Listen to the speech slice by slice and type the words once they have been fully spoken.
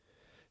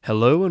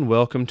Hello and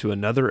welcome to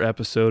another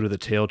episode of the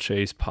Tail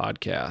Chase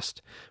podcast.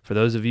 For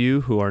those of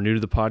you who are new to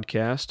the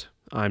podcast,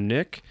 I'm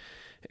Nick,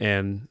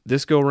 and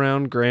this go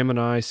round, Graham and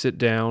I sit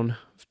down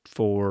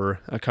for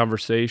a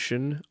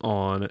conversation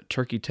on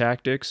turkey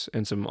tactics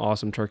and some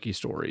awesome turkey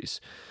stories.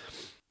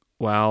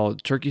 While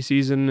turkey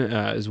season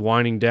is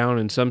winding down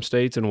in some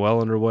states and well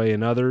underway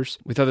in others,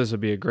 we thought this would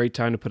be a great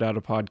time to put out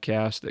a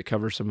podcast that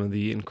covers some of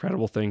the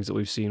incredible things that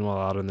we've seen while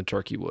out in the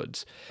turkey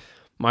woods.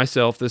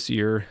 Myself, this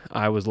year,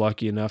 I was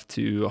lucky enough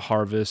to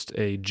harvest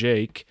a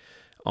Jake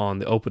on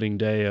the opening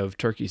day of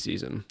turkey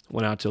season.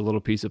 Went out to a little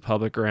piece of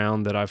public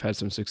ground that I've had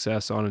some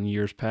success on in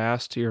years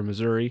past here in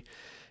Missouri,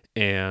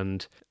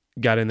 and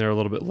got in there a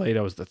little bit late.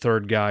 I was the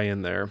third guy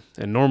in there.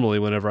 And normally,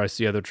 whenever I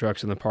see other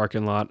trucks in the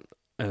parking lot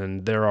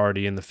and they're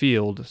already in the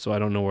field, so I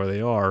don't know where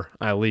they are,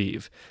 I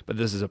leave. But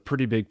this is a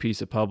pretty big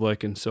piece of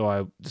public, and so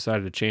I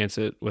decided to chance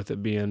it with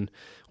it being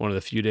one of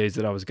the few days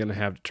that I was going to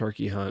have to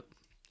turkey hunt.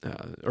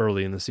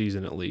 Early in the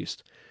season at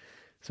least.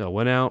 So I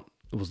went out,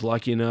 was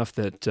lucky enough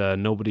that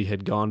nobody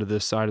had gone to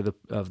this side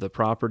of the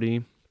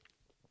property,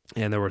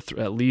 and there were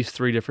at least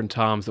three different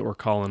toms that were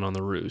calling on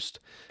the roost.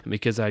 And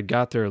because I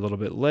got there a little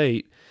bit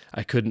late,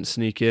 I couldn't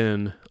sneak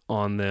in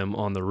on them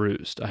on the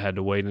roost. I had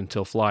to wait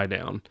until fly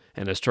down.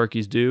 And as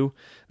turkeys do,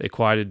 they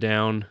quieted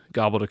down,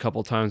 gobbled a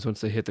couple times once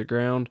they hit the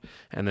ground,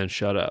 and then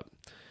shut up.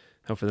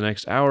 Now for the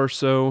next hour or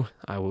so,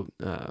 I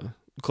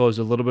closed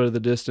a little bit of the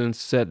distance,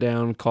 sat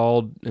down,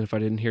 called, and if I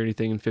didn't hear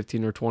anything in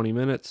 15 or 20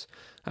 minutes,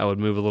 I would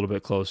move a little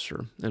bit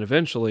closer. And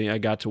eventually I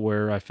got to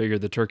where I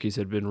figured the turkeys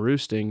had been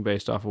roosting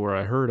based off of where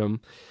I heard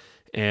them.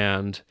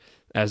 And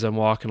as I'm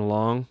walking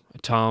along, a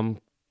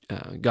tom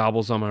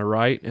gobbles on my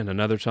right and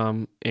another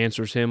tom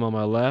answers him on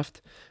my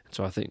left. And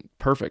so I think,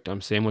 perfect,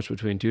 I'm sandwiched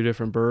between two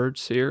different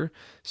birds here,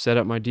 set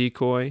up my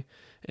decoy,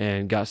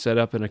 and got set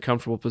up in a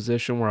comfortable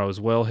position where I was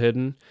well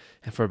hidden.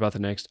 And for about the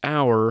next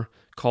hour,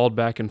 called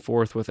back and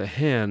forth with a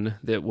hen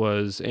that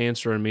was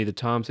answering me. The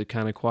toms had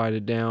kind of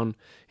quieted down,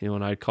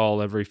 and I'd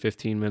call every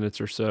 15 minutes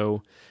or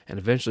so. And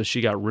eventually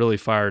she got really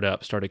fired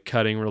up, started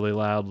cutting really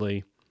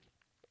loudly.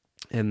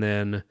 And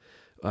then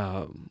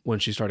when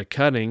she started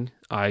cutting,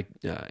 I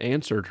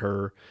answered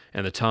her,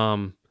 and the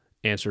tom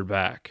answered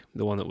back,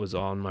 the one that was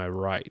on my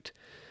right.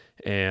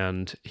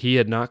 And he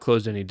had not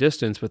closed any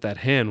distance, but that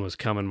hen was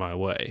coming my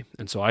way.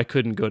 And so I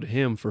couldn't go to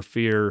him for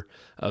fear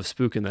of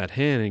spooking that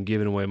hen and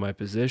giving away my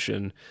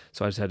position.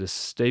 So I just had to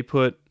stay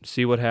put,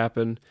 see what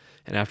happened.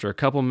 And after a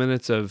couple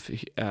minutes of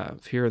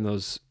hearing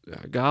those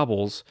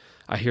gobbles,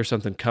 I hear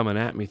something coming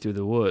at me through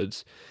the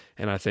woods.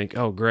 And I think,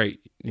 oh,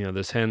 great,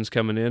 this hen's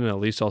coming in, and at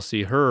least I'll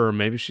see her.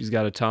 Maybe she's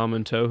got a tom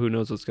in tow. Who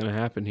knows what's going to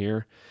happen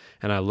here?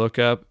 And I look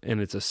up,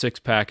 and it's a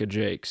 6-pack of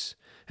Jakes.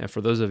 And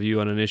for those of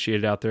you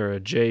uninitiated out there, a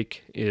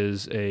Jake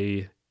is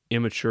a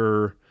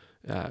immature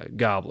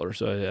gobbler,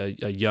 so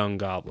a young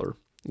gobbler,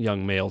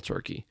 young male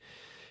turkey.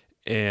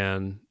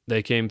 And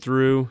they came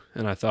through,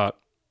 and I thought,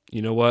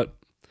 you know what?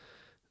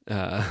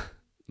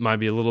 Might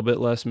be a little bit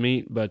less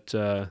meat, but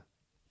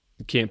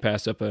can't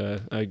pass up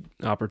an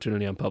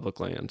opportunity on public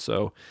land.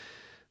 So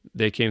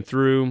they came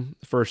through.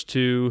 The first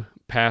two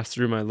passed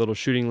through my little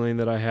shooting lane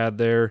that I had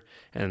there,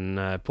 and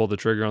I pulled the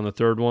trigger on the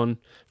third one,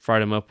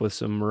 fried them up with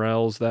some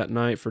morels that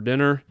night for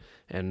dinner,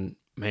 and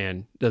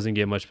man, doesn't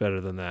get much better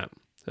than that.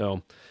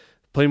 So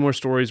plenty more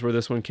stories where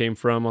this one came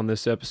from on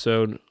this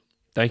episode.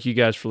 Thank you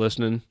guys for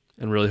listening,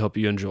 and really hope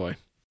you enjoy.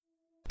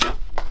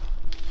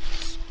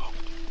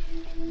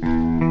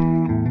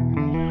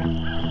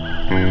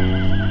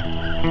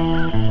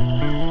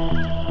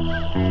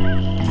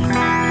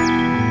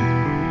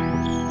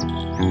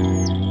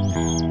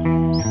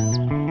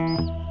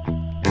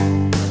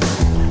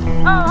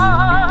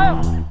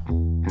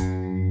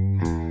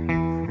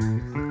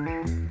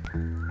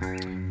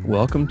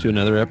 Welcome to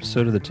another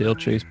episode of the Tail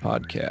Chase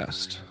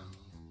podcast.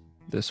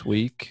 This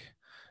week,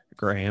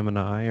 Graham and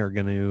I are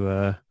going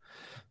to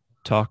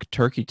talk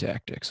turkey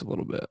tactics a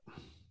little bit.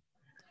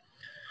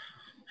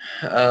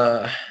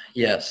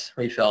 Yes,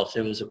 we felt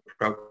it was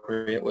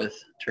appropriate with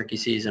turkey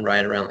season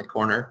right around the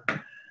corner.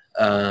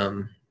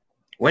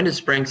 When does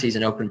spring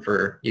season open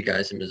for you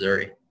guys in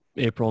Missouri?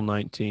 April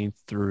 19th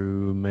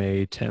through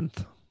May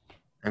 10th.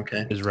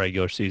 Okay. Is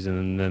regular season,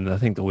 and then I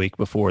think the week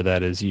before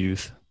that is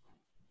youth.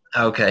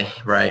 Okay,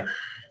 right.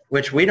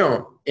 Which we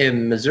don't,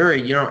 in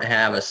Missouri, you don't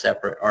have a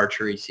separate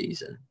archery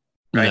season,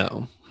 right?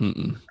 No.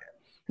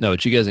 No,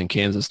 but you guys in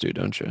Kansas do,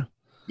 don't you?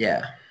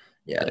 Yeah,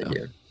 they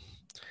do.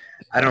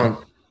 I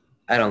don't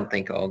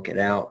think I'll get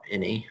out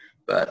any,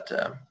 but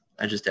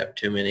I just have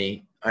too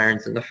many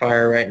irons in the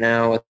fire right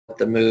now with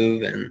the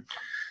move and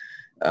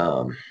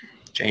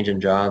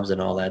changing jobs and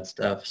all that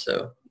stuff.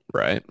 So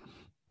right.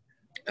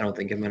 I don't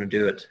think I'm going to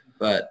do it,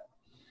 but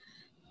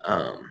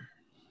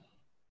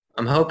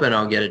I'm hoping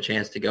I'll get a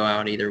chance to go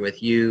out either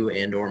with you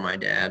and or my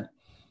dad,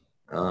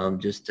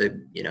 just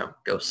to,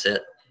 go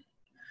sit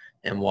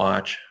and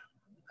watch.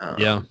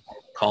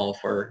 Call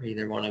for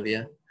either one of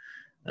you.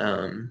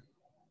 But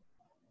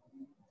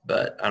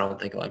I don't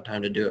think I'll have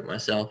time to do it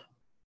myself.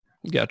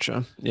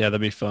 Gotcha. Yeah,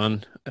 that'd be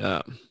fun.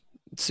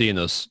 seeing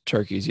those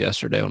turkeys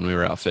yesterday when we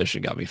were out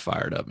fishing got me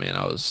fired up, man.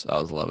 I was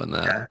loving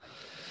that.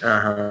 Yeah.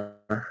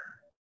 Uh-huh.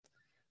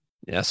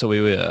 Yeah, so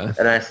we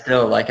and I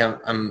still like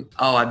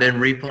I've been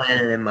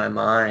replaying it in my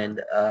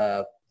mind,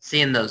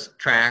 seeing those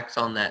tracks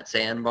on that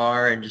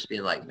sandbar and just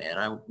being like,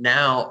 man,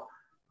 now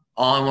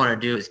all I want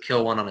to do is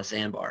kill one on a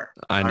sandbar.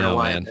 I don't know,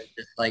 why, man.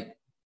 just like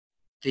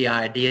the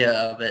idea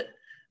of it,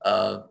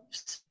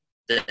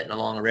 sitting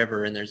along a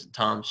river and there's a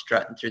tom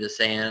strutting through the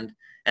sand,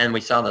 and we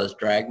saw those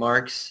drag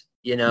marks,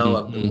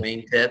 of the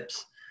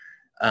wingtips.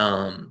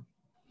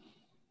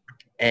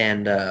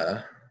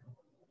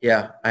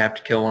 Yeah, I have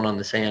to kill one on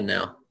the sand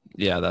now.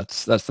 Yeah,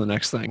 that's the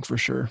next thing for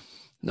sure.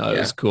 No, it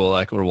was cool.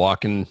 Like we're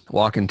walking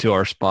to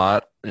our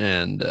spot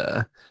and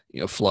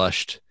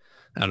flushed,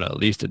 I don't know, at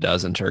least a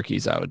dozen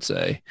turkeys, I would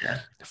say,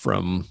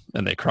 and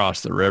they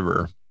crossed the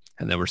river,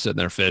 and then we're sitting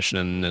there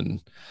fishing,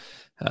 and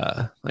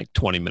like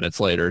 20 minutes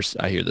later,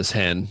 I hear this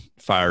hen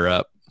fire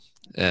up,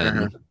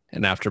 and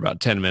after about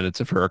 10 minutes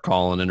of her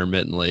calling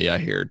intermittently, I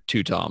hear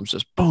two toms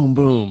just boom,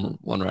 boom,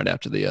 one right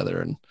after the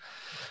other, and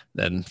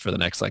then for the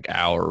next like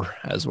hour,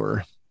 as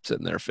we're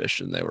sitting there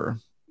fishing, they were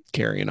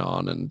carrying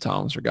on, and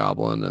toms are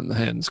gobbling, and the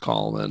hens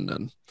calling,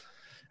 and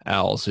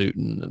owls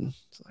hooting, and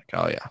it's like,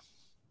 oh yeah,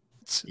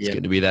 it's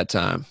going to be that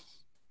time.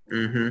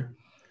 Mm-hmm.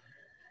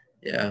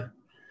 Yeah,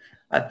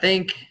 I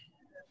think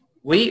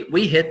we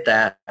hit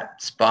that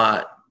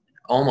spot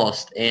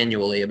almost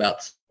annually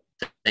about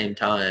the same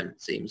time,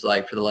 it seems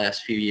like, for the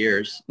last few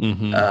years.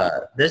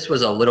 This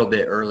was a little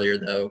bit earlier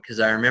though, because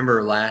I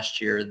remember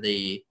last year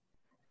I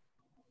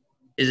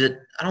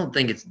don't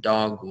think it's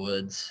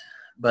dogwoods,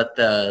 but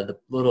the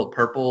little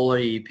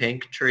purpley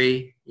pink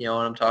tree, you know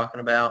what I'm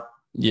talking about?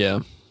 Yeah.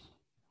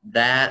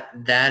 That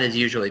is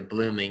usually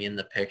blooming in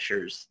the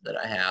pictures that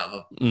I have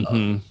of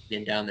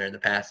being down there in the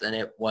past, and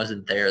it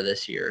wasn't there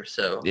this year.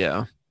 So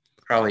yeah,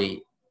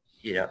 probably,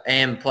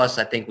 and plus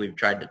I think we've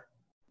tried to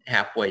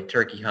halfway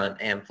turkey hunt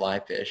and fly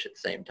fish at the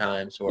same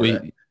time. We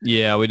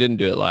didn't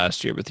do it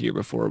last year, but the year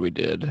before we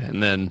did,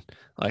 and then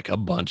like a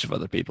bunch of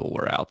other people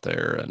were out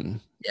there,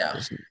 and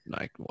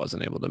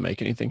wasn't able to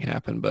make anything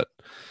happen, but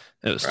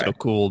it was still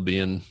cool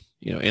being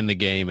in the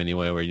game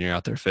anyway, where you're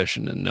out there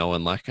fishing and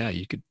knowing like,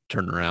 you could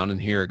turn around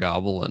and hear a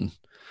gobble and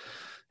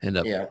end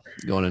up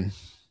going and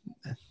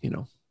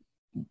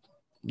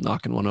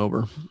knocking one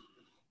over.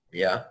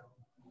 Yeah,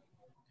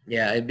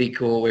 it'd be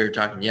cool. We were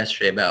talking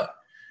yesterday about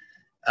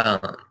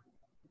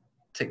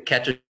to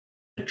catch a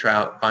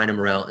trout, find a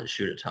morel, and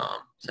shoot a tom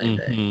same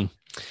day.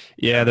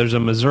 Yeah, there's a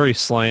Missouri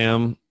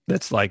Slam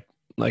that's like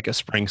a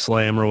spring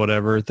slam or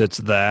whatever. That's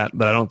that,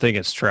 but I don't think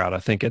it's trout. I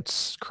think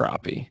it's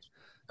crappie.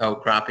 Oh,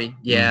 crappie.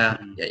 Yeah.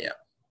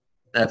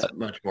 That's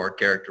much more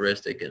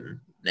characteristic and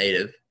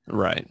native.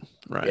 Right.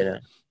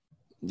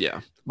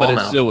 Yeah, but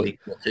it's still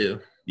cool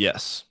too.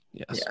 Yes.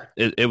 Yeah.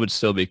 It would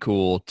still be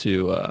cool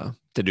to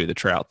do the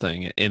trout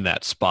thing in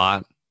that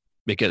spot,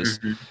 because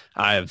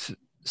I've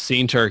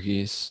seen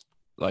turkeys.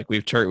 Like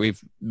we've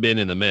been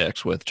in the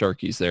mix with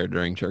turkeys there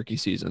during turkey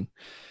season.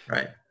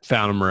 Right.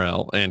 Found a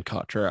morel and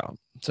caught trout.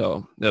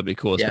 So that'd be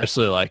cool,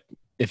 especially like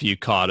if you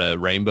caught a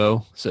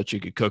rainbow so that you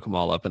could cook them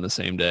all up in the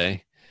same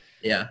day.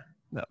 Yeah.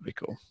 That'd be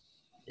cool.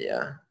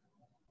 Yeah.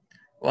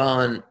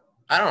 Well, and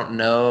I don't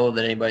know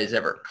that anybody's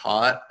ever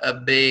caught a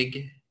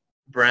big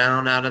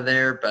brown out of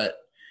there, but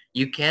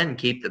you can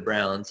keep the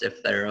browns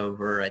if they're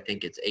over, I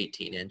think it's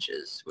 18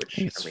 inches, which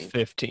I mean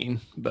 15,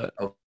 but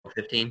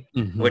 15,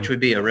 which would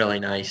be a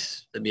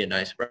nice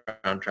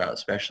brown trout,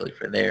 especially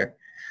for there.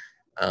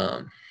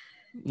 And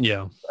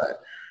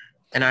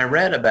I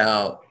read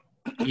about,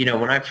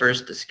 when I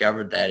first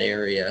discovered that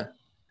area,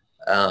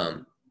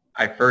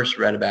 I first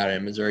read about it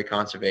in Missouri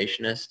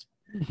Conservationist,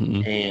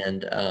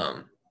 and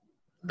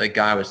the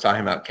guy was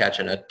talking about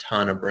catching a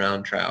ton of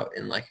brown trout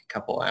in like a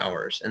couple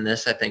hours. And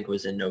this, I think,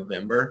 was in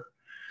November,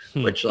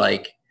 which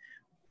like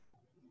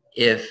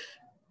if,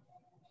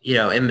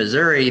 in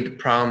Missouri, the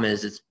problem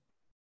is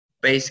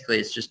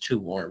it's just too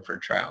warm for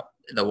trout.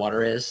 The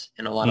water is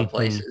in a lot of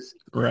places.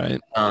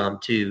 Right.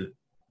 To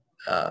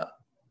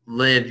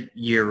live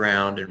year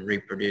round and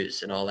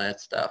reproduce and all that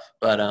stuff.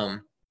 But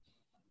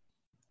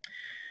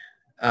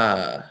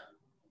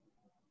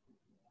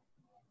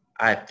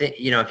I think,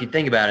 if you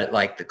think about it,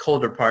 like the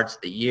colder parts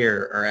of the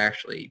year are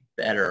actually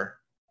better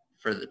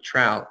for the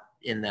trout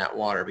in that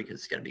water because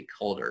it's going to be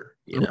colder,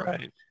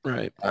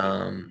 Right.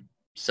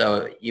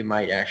 So you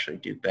might actually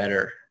do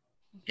better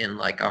in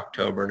like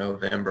October,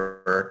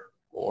 November,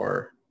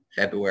 or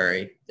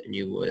February than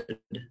you would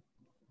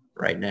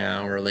right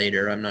now or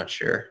later. I'm not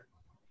sure.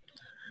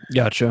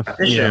 Gotcha. I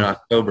fished in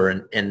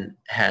October and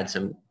had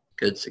some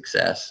good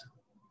success.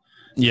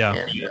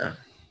 Yeah.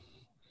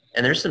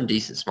 And there's some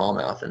decent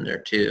smallmouth in there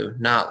too.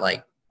 Not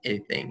like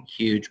anything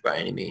huge by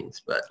any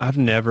means, but I've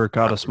never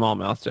caught a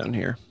smallmouth down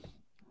here.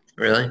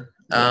 Really?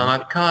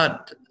 I've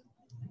caught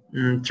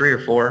 3 or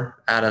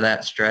 4 out of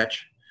that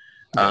stretch.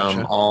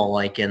 Gotcha. All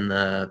like in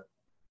the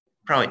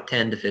probably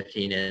 10 to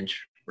 15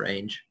 inch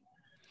range.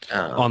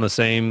 On the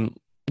same,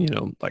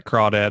 like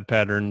crawdad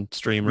pattern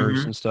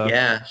streamers and stuff.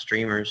 Yeah,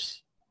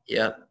 streamers.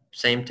 Yep.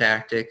 same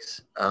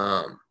tactics,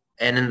 and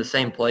in the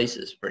same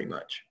places pretty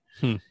much.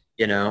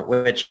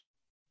 Which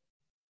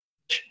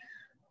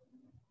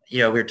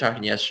we were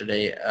talking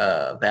yesterday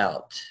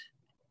about.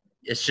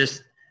 It's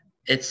just,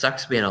 it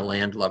sucks being a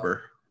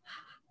landlubber,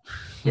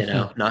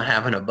 not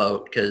having a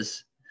boat,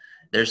 because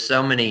there's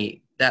so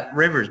many, that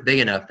river's big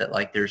enough that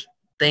like there's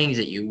things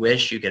that you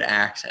wish you could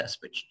access,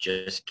 but you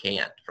just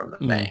can't from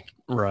the bank.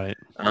 Right.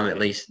 At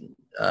least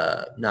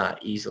not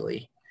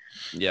easily.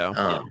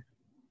 Yeah.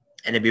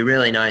 And it'd be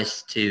really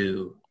nice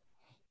to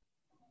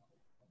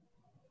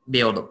be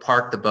able to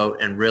park the boat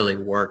and really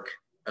work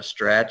a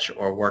stretch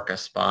or work a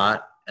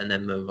spot and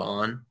then move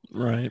on.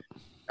 Right.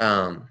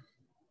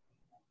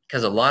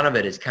 Because a lot of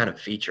it is kind of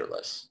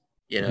featureless.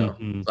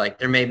 Like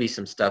there may be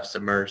some stuff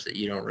submerged that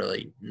you don't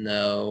really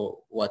know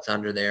what's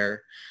under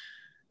there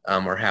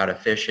or how to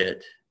fish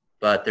it.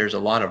 But there's a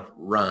lot of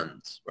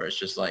runs where it's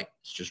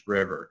just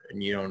river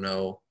and you don't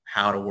know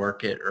how to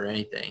work it or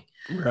anything.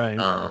 Right.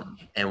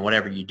 And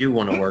whatever you do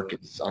want to work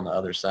is on the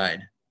other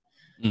side.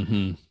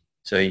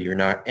 So you're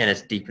not, and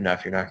it's deep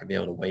enough, you're not going to be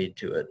able to wade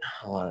to it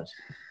a lot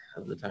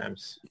of the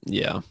times.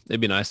 Yeah.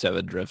 It'd be nice to have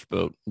a drift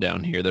boat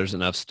down here. There's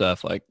enough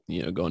stuff like,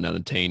 going down to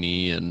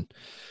Taney and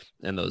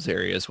those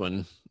areas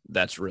when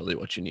that's really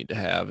what you need to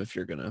have if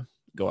you're going to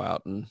go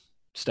out and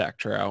stack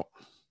trout.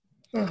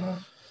 I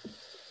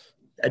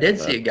did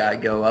see a guy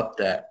go up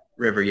that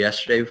river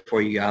yesterday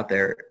before you got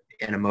there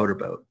in a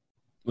motorboat.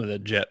 With a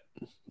jet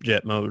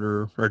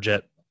motor or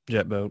jet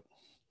boat.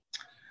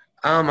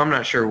 I'm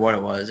not sure what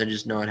it was. I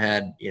just know it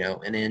had,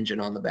 an engine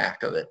on the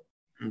back of it.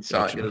 And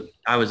saw it go.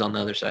 I was on the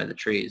other side of the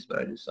trees, but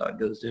I just saw it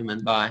go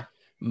zooming by.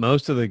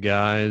 Most of the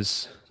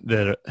guys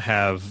that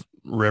have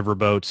river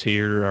boats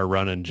here are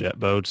running jet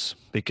boats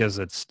because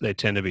they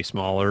tend to be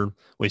smaller.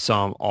 We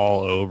saw them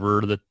all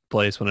over the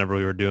place whenever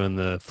we were doing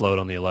the float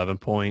on the 11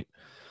 point.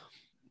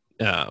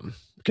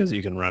 Because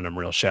you can run them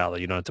real shallow.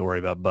 You don't have to worry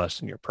about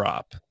busting your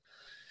prop.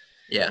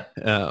 Yeah.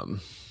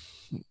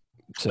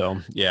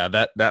 So yeah,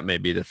 that may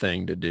be the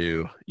thing to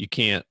do. You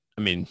can't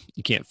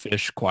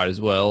fish quite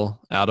as well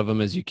out of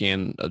them as you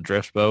can a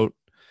drift boat,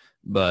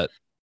 but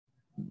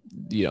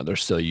they're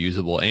still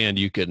usable, and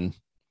you can,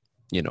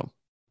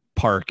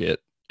 park it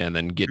and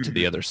then get to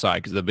the other side.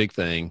 Because the big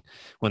thing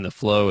when the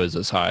flow is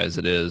as high as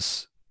it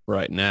is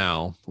right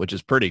now, which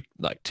is pretty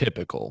like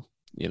typical,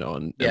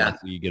 and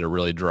you get a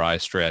really dry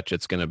stretch,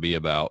 it's going to be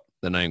about,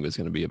 the angle is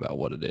going to be about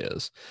what it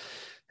is.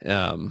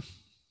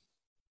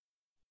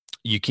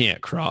 You can't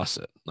cross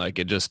it. Like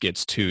it just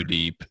gets too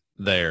deep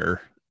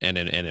there and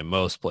in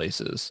most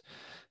places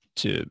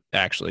to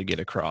actually get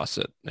across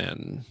it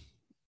and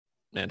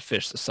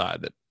fish the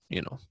side that,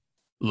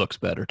 looks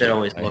better. It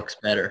always looks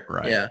better.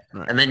 Right. Yeah.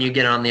 Right. And then you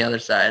get on the other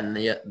side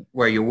and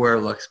where you were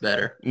looks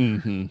better.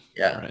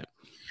 Yeah.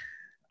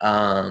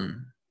 Right.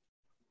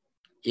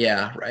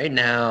 Yeah. Right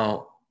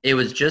now it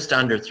was just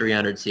under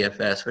 300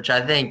 CFS, which I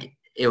think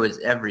it was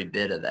every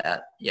bit of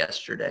that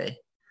yesterday.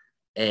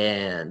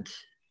 And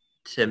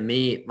to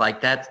me, like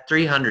that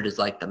 300 is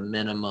like the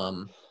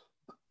minimum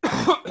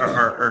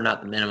or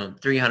not the minimum.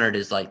 300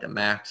 is like the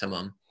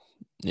maximum.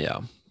 Yeah.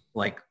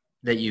 Like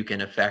that you can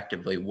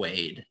effectively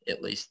wade,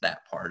 at least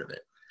that part of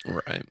it.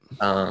 Right.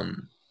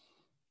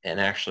 And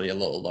actually a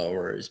little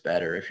lower is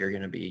better if you're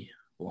going to be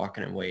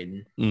walking and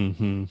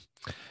wading.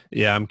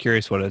 Yeah. I'm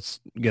curious what it's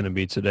going to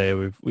be today.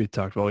 We've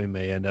talked about we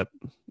may end up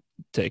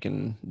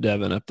taking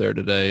Devin up there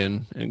today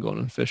and going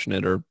and fishing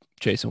it or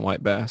chasing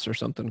white bass or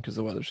something because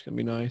the weather's going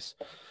to be nice.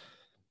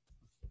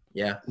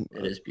 Yeah,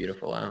 it is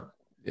beautiful out.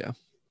 Yeah.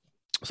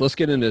 So let's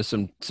get into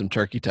some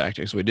turkey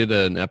tactics. We did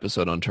an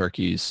episode on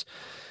turkeys.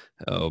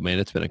 Oh man,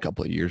 it's been a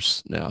couple of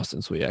years now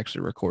since we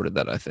actually recorded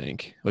that, I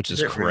think, which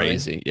is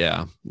crazy.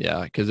 Really?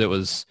 Yeah. Because it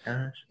was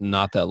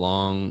not that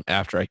long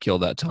after I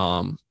killed that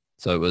tom.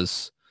 So it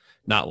was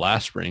not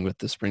last spring, but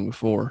the spring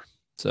before.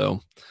 So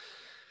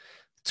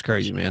it's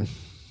crazy, man.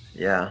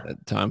 Yeah.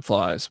 Time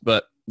flies.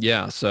 But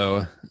yeah,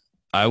 so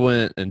I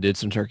went and did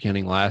some turkey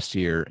hunting last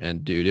year,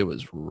 and dude, it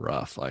was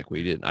rough. Like I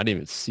didn't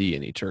even see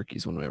any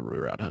turkeys whenever we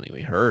were out hunting.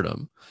 We heard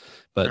them,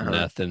 but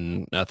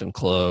nothing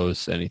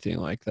close, anything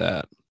like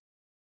that.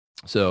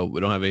 So we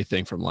don't have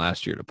anything from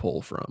last year to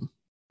pull from,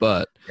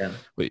 but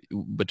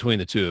between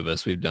the two of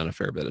us, we've done a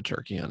fair bit of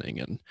turkey hunting,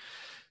 and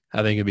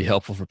I think it'd be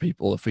helpful for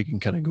people if we can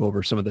kind of go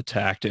over some of the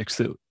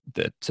tactics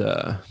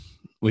that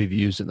we've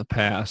used in the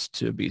past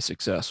to be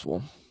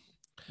successful.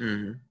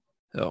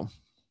 So,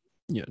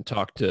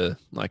 talk to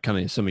like kind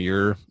of some of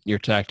your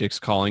tactics,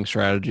 calling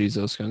strategies,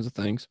 those kinds of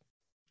things.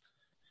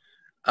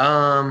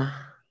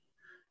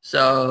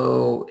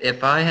 So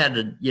if I had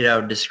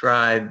to,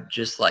 describe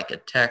just like a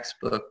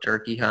textbook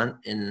turkey hunt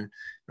in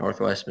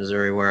Northwest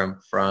Missouri, where I'm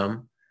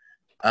from,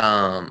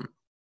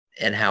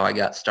 and how I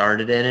got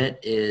started in it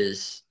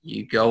is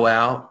you go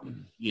out,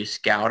 you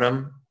scout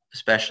them,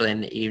 especially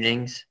in the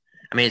evenings.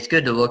 I mean, it's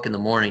good to look in the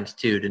mornings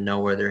too, to know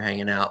where they're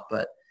hanging out,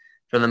 but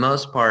for the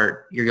most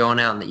part, you're going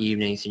out in the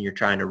evenings and you're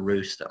trying to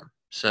roost them.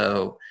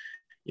 So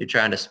you're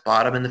trying to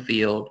spot them in the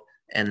field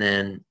and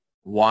then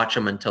watch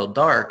them until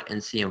dark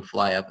and see them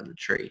fly up in the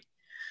tree.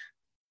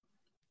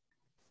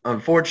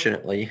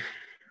 unfortunately,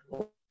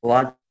 a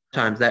lot of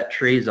times that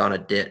tree is on a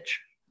ditch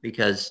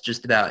because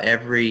just about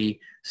every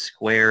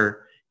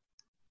square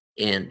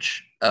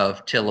inch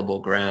of tillable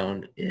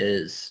ground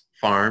is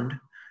farmed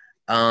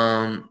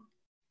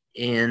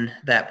in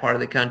that part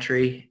of the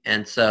country.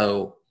 And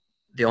so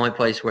the only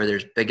place where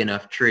there's big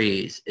enough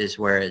trees is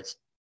where it's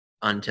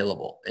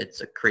untillable.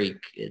 It's a creek,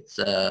 it's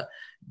a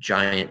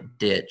giant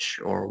ditch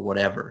or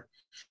whatever.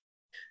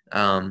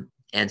 And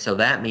so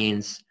that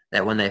means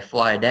that when they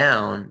fly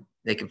down,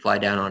 they can fly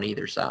down on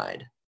either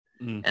side.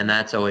 And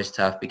that's always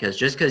tough because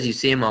just because you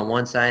see them on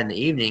one side in the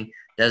evening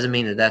doesn't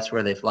mean that that's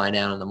where they fly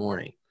down in the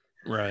morning.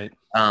 Right.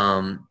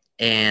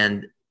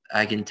 And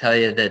I can tell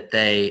you that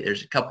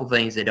there's a couple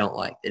things they don't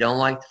like. They don't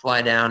like to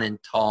fly down in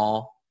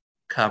tall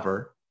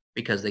cover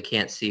because they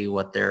can't see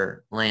what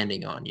they're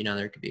landing on. You know,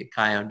 there could be a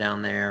coyote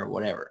down there or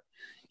whatever.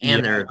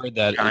 And I heard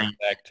that giant.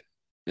 Fact,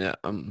 yeah,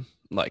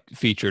 like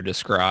feature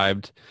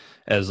described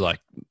as like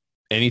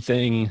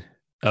anything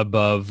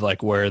above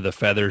like where the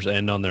feathers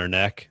end on their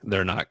neck,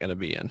 they're not going to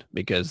be in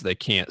because they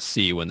can't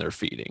see when they're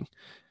feeding.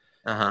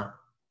 And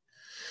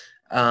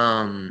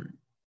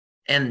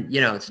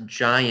you know, it's a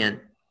giant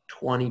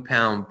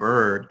 20-pound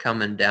bird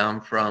coming down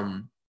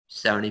from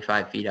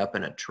 75 feet up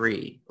in a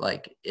tree.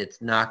 Like,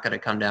 it's not going to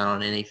come down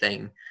on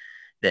anything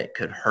that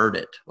could hurt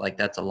it. Like,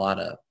 that's a lot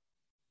of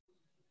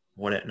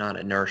not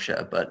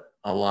inertia, but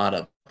a lot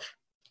of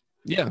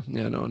no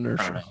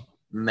inertia,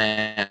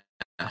 mass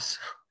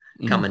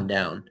coming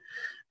down.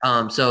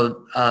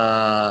 So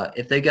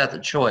if they got the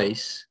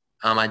choice,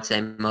 I'd say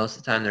most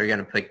of the time they're going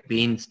to pick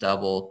bean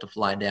stubble to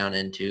fly down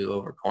into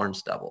over corn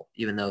stubble,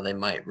 even though they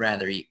might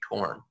rather eat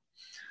corn.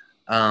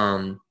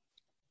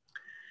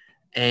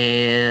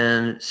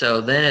 And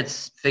so then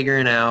it's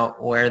figuring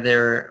out where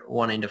they're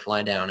wanting to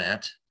fly down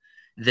at.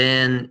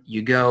 Then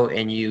you go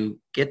and you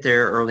get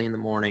there early in the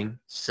morning,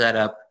 set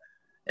up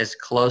as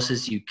close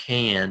as you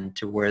can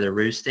to where they're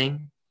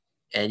roosting,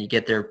 and you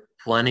get there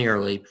plenty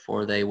early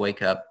before they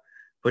wake up,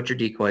 put your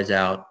decoys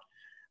out.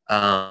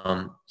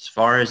 As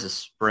far as the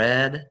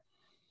spread,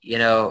 you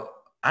know,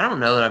 I don't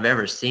know that I've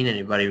ever seen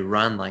anybody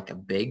run like a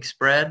big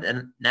spread.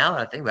 And now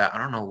that I think about it, I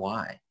don't know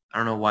why. I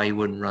don't know why you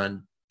wouldn't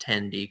run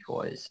 10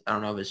 decoys. I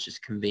don't know if it's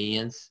just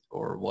convenience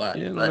or what.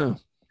 Yeah, but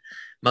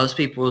most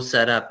people will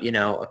set up, you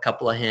know, a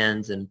couple of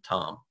hens and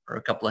Tom, or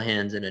a couple of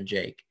hens and a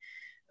Jake.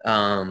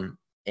 And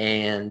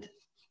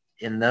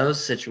in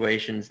those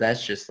situations,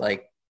 that's just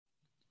like,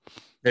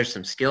 there's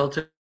some skill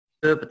to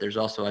it, but there's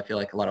also, I feel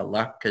like, a lot of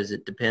luck because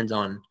it depends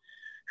on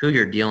who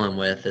you're dealing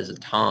with as a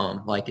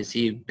Tom. Like, is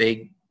he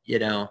big, you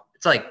know,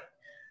 it's like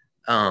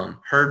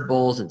herd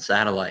bulls and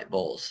satellite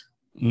bulls.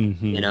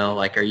 You know,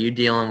 like, are you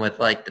dealing with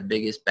like the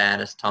biggest,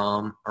 baddest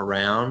Tom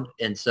around?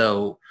 And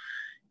so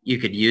you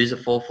could use a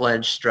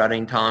full-fledged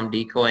strutting Tom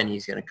decoy and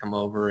he's going to come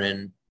over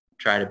and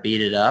try to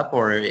beat it up.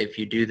 Or if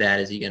you do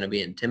that, is he going to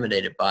be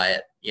intimidated by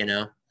it, you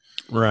know?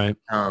 Right.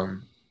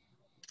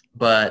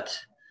 But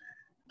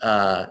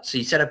so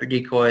you set up your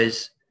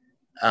decoys.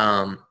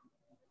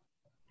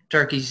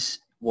 Turkeys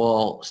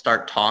will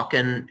start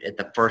talking at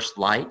the first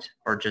light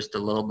or just a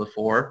little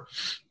before,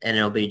 and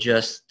it'll be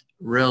just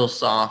real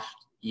soft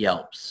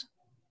yelps,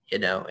 you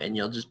know, and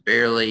you'll just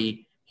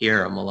barely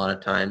hear them a lot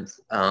of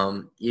times.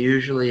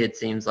 Usually it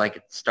seems like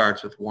it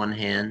starts with one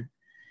hen,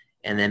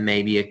 and then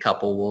maybe a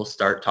couple will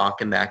start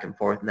talking back and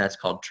forth, and that's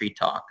called tree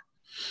talk.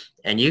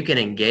 And you can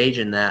engage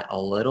in that a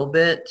little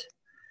bit.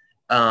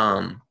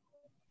 I've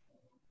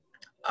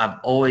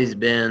always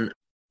been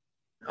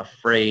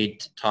afraid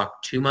to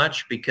talk too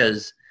much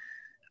because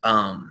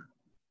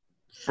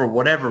for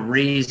whatever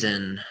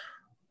reason,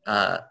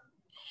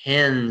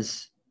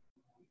 hens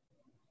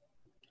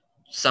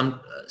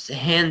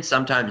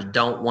sometimes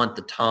don't want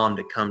the Tom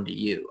to come to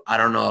you. I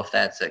don't know if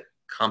that's a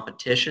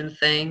competition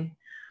thing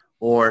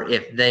or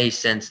if they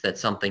sense that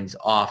something's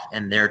off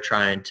and they're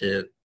trying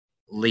to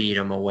lead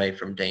them away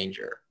from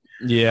danger.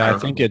 Yeah, I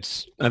think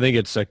it's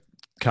a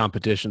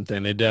competition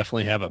thing. They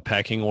definitely have a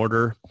pecking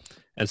order.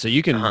 And so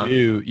you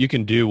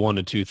can do one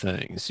of two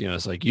things. You know,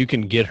 it's like you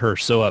can get her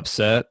so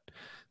upset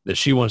that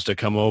she wants to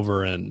come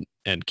over and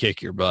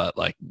kick your butt.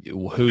 Like,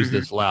 who's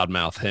this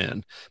loudmouth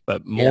hen?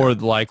 But more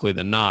likely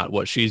than not,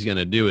 what she's going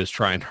to do is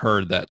try and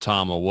herd that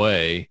Tom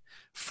away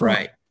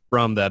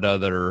from that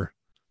other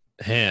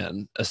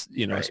hen,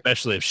 you know,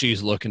 especially if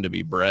she's looking to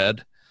be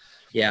bred.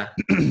 Yeah.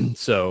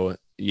 So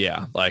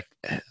yeah, like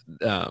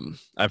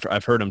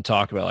I've heard him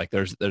talk about like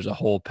there's a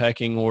whole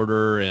pecking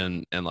order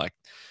and like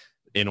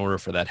in order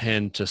for that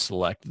hen to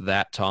select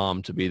that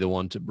Tom to be the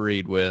one to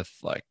breed with,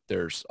 like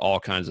there's all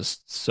kinds of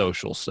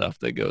social stuff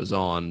that goes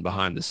on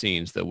behind the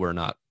scenes that we're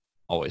not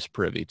always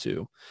privy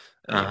to,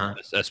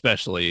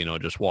 especially, you know,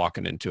 just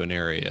walking into an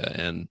area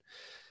and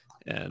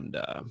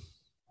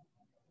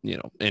you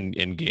know, and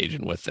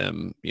engaging with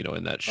them, you know,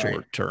 in that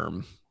short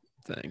term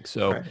thing.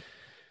 So,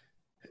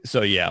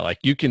 so yeah, like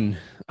you can,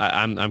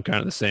 I'm kind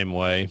of the same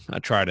way. I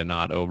try to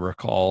not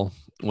overcall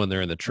when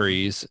they're in the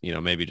trees, you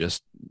know, maybe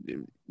just,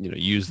 you know,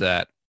 use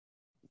that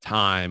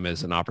time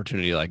as an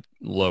opportunity to like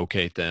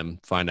locate them,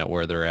 find out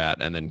where they're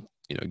at, and then,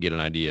 you know, get an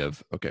idea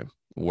of, okay,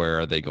 where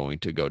are they going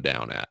to go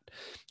down at?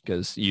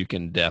 Because you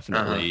can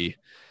definitely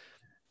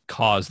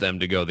cause them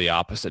to go the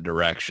opposite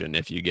direction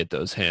if you get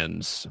those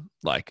hens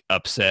like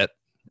upset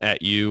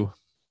at you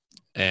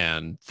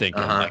and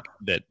thinking like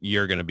that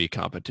you're going to be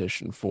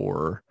competition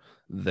for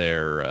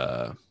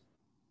their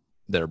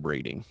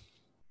breeding.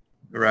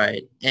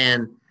 Right.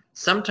 And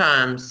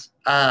sometimes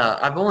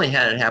I've only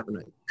had it happen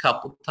a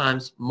couple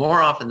times.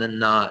 More often than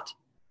not,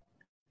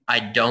 I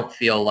don't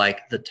feel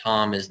like the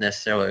tom is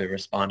necessarily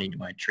responding to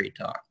my tree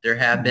talk. There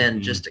have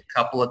been just a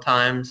couple of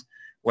times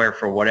where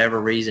for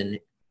whatever reason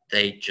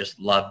they just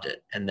loved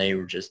it and they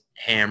were just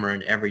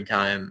hammering every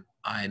time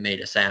I made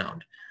a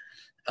sound.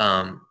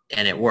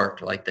 And it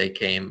worked, like they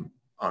came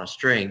on a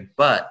string.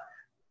 But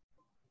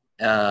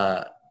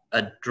a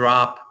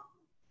drop,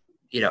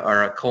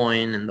 or a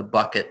coin in the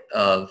bucket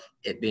of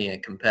it being a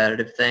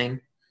competitive thing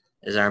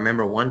is I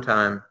remember one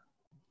time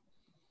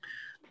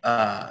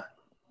I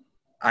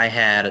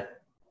had a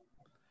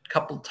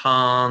couple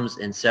toms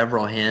and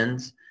several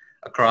hens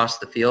across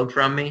the field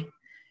from me,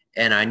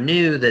 and I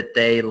knew that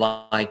they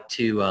like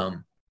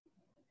to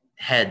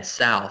head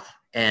south.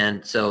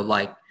 And so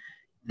like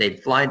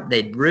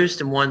they'd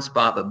roost in one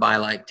spot, but by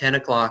like 10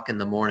 o'clock in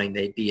the morning,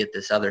 they'd be at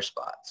this other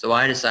spot. So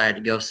I decided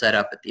to go set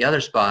up at the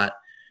other spot.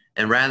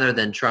 And rather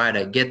than try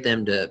to get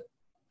them to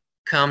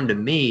come to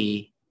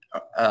me,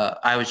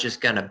 I was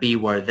just going to be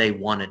where they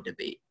wanted to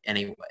be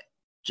anyway.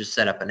 Just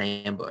set up an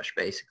ambush,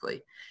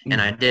 basically. And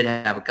I did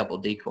have a couple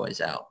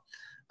decoys out.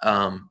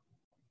 So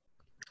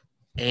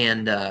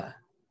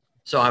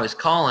I was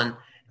calling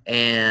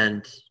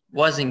and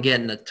wasn't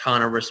getting a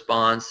ton of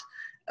response.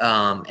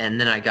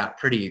 And then I got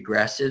pretty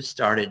aggressive,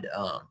 started,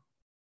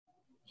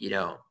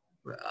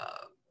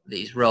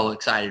 these real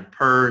excited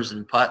purrs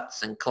and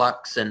putts and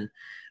clucks and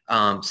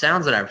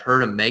sounds that I've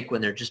heard them make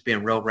when they're just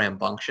being real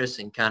rambunctious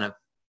and kind of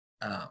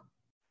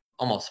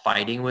almost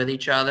fighting with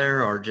each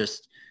other or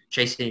just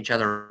chasing each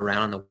other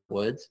around in the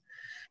woods.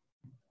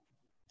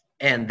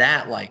 And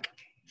that like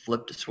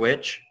flipped a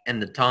switch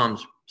and the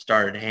toms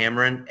started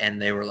hammering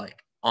and they were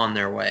like on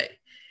their way.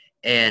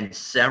 And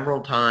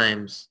several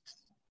times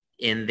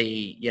in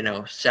the,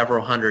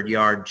 several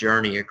 100-yard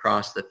journey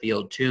across the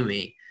field to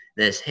me,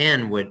 this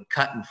hen would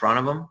cut in front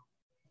of them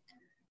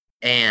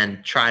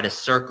and try to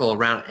circle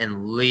around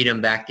and lead them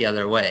back the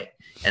other way.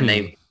 And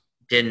they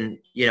didn't,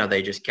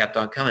 they just kept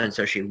on coming. And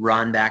so she'd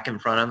run back in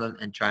front of them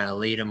and try to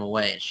lead them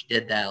away. And she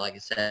did that, like I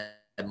said,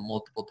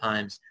 multiple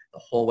times the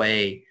whole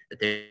way that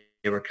they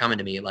were coming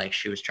to me, like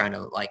she was trying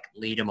to like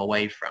lead them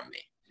away from me.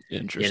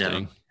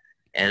 Interesting.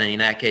 And in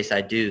that case,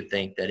 I do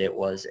think that it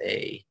was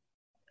a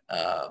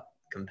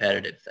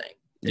competitive thing.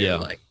 They're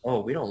like,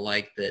 oh, we don't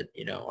like that,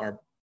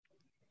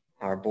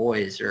 our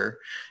boys are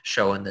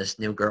showing this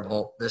new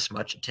girl this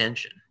much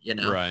attention,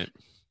 Right.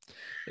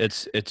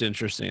 It's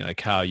interesting like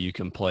how you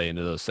can play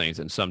into those things,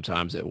 and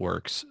sometimes it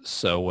works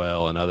so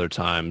well and other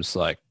times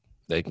like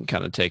they can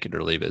kind of take it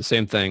or leave it.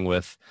 Same thing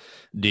with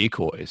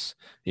decoys.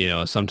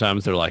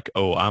 Sometimes they're like,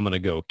 oh, I'm going to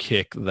go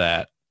kick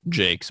that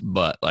Jake's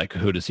butt. Like,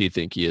 who does he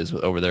think he is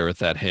over there with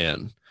that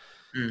hen?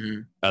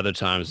 Other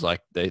times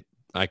like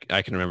I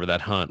can remember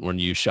that hunt when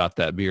you shot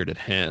that bearded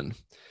hen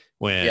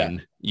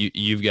when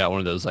you've got one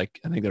of those, like,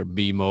 I think they're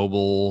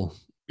B-Mobile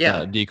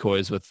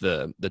decoys with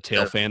the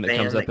tail fan that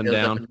comes up and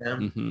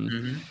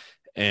down.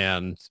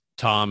 And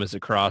Tom is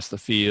across the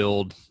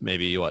field,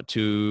 maybe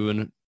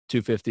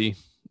 250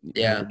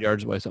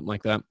 yards away, something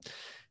like that.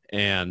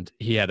 And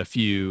he had a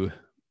few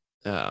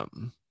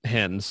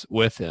hens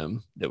with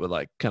him that would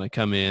like kind of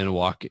come in,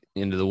 walk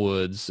into the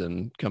woods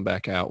and come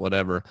back out,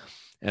 whatever.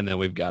 And then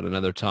we've got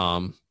another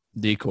Tom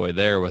decoy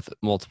there with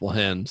multiple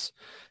hens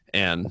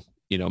and,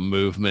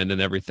 movement and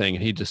everything.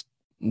 And he just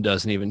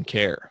doesn't even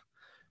care.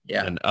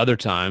 Yeah. And other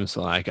times,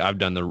 like I've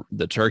done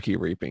the turkey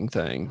reaping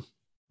thing.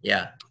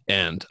 Yeah.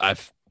 And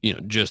I've,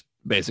 just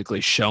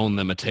basically shown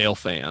them a tail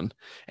fan,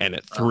 and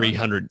at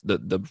 300,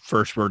 the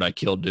first bird I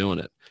killed doing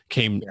it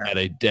came at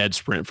a dead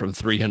sprint from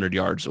 300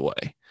 yards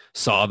away,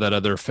 saw that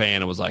other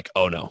fan and was like,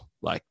 oh no,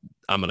 like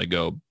I'm going to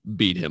go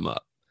beat him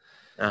up.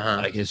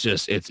 Like it's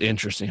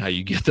interesting how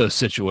you get those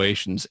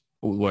situations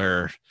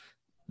where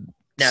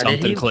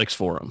something clicks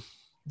for him.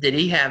 Did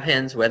he have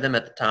hens with him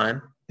at the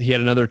time? He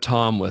had another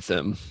Tom with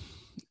him.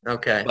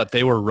 Okay. But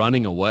they were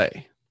running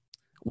away.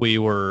 They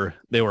were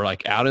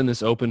like out in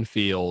this open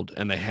field,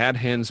 and they had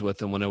hens with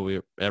them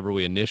whenever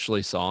we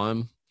initially saw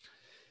him.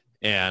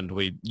 And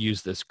we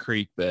used this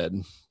creek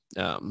bed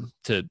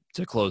to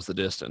close the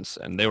distance.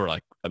 And they were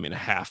like, a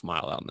half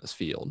mile out in this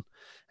field.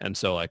 And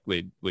so like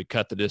we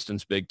cut the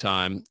distance big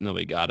time, and then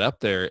we got up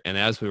there, and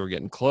as we were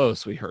getting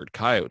close, we heard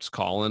coyotes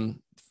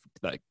calling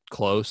like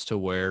close to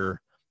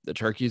where the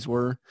turkeys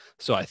were.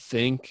 So I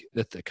think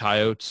that the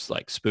coyotes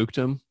like spooked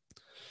them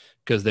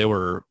because they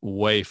were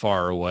way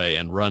far away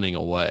and running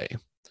away.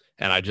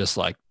 And I just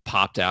like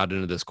popped out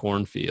into this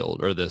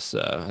cornfield or this,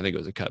 I think it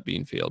was a cut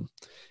bean field.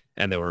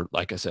 And they were,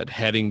 like I said,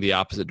 heading the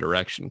opposite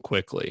direction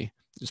quickly.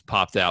 Just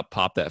popped out,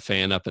 popped that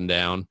fan up and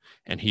down,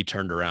 and he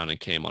turned around and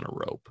came on a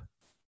rope.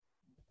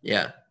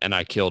 Yeah. And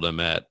I killed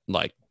him at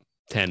like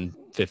 10,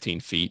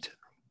 15 feet.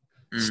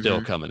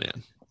 still coming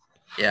in.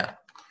 Yeah.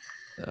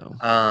 So.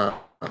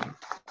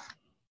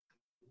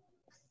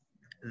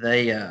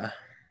 It's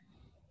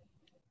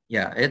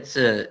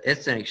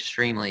an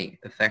extremely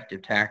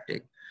effective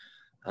tactic.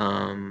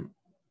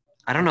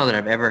 I don't know that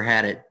I've ever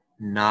had it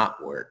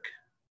not work.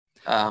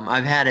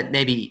 I've had it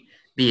maybe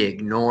be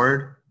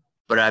ignored,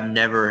 but I've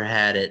never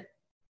had it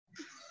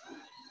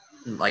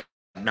like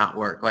not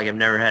work. Like I've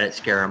never had it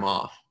scare them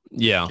off.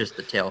 Yeah. Just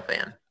the tail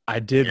fan. I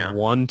did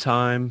one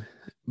time,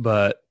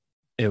 but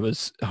it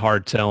was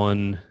hard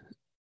telling,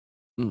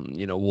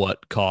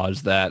 what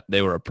caused that.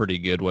 They were a pretty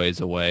good ways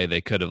away.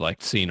 They could have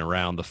like seen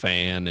around the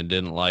fan and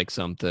didn't like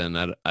something.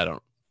 I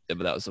don't,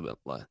 but that was a bit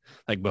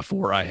like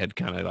before I had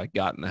kind of like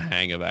gotten the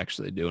hang of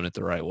actually doing it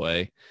the right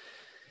way.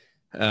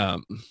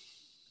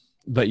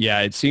 But yeah,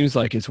 it seems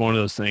like it's one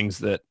of those things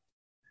that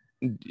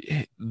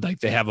like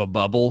they have a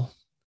bubble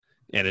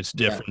and it's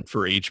different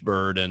for each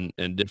bird and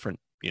different,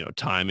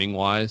 timing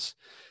wise,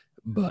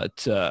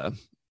 but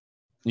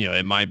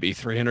it might be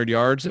 300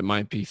 yards. It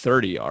might be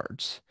 30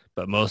 yards,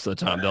 but most of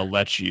the time they'll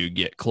let you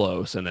get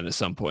close. And then at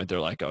some point they're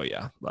like, oh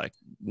yeah, like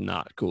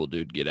not cool,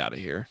 dude, get out of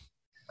here.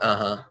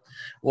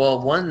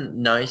 Well,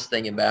 one nice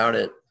thing about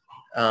it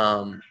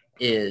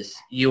is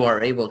you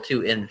are able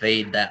to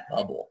invade that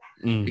bubble.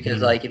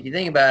 Because like if you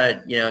think about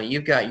it,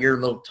 you've got your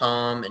little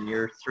tom and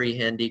your 3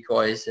 hen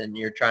decoys and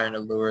you're trying to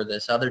lure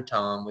this other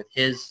tom with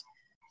his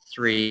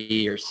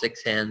 3 or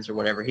 6 hens or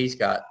whatever he's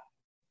got.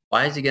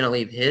 Why is he going to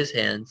leave his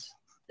hens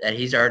that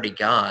he's already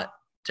got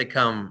to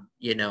come,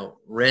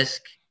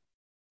 risk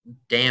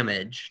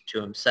damage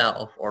to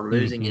himself or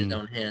losing his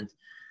own hens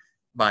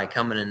by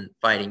coming and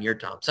fighting your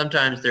tom?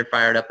 Sometimes they're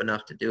fired up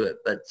enough to do it,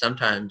 but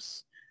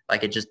sometimes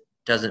like it just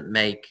doesn't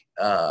make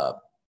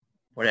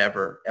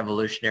whatever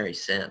evolutionary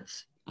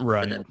sense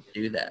for them to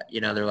do that.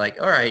 They're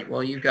like, all right,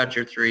 well, you've got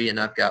your 3 and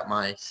I've got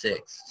my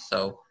 6,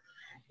 so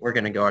we're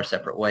going to go our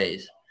separate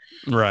ways.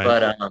 Right.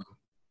 But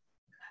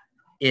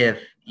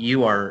if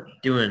you are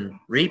doing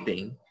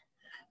reaping,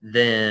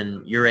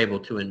 then you're able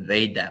to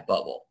invade that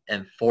bubble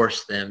and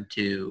force them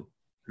to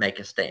make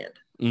a stand.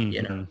 And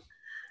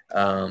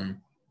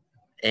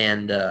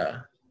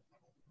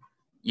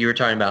you were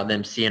talking about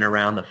them seeing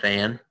around the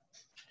fan.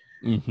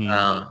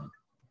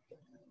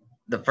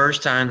 The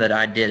first time that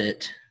I did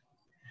it,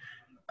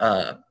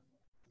 I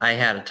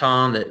had a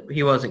tom that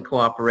he wasn't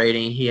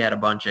cooperating. He had a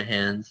bunch of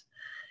hens,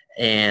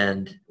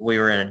 and we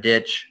were in a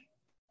ditch,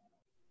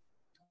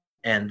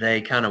 and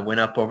they kind of went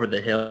up over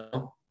the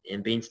hill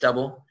in bean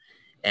stubble.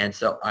 And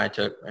so I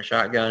took a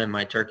shotgun and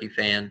my turkey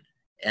fan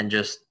and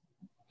just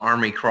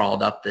army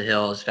crawled up the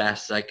hill as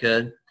fast as I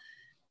could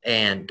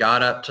and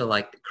got up to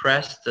like the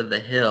crest of the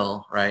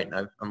hill, right?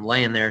 And I'm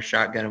laying there,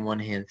 shotgun in one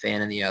hand,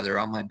 fan in the other,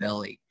 on my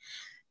belly.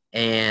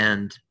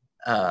 And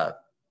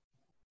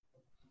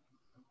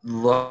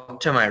look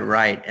to my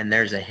right, and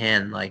there's a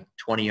hen like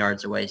 20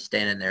 yards away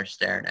standing there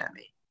staring at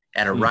me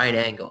at a right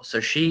angle. So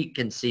she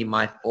can see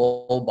my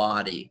full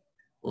body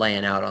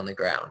laying out on the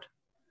ground.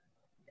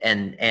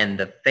 And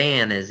the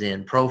fan is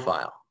in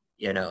profile,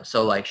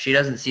 So like she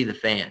doesn't see the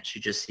fan.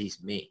 She just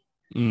sees me.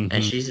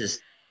 And she's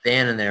just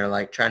standing there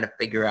like trying to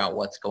figure out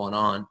what's going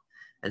on.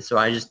 And so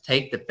I just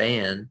take the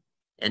fan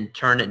and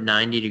turn it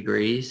 90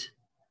 degrees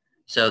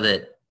so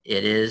that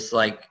it is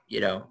like,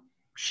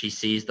 she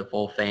sees the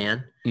full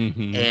fan.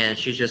 And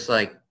she's just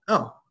like,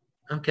 oh,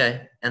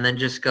 okay. And then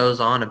just goes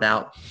on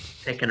about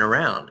picking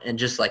around and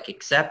just like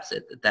accepts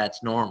it that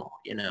that's normal,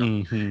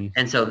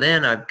 And so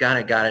then I've kind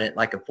of got it at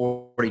like a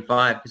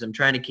 45 because I'm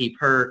trying to keep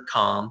her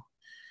calm,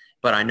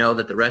 but I know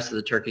that the rest of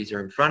the turkeys are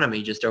in front of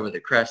me just over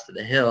the crest of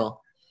the hill.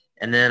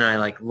 And then I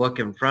like look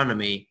in front of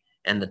me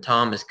and the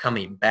tom is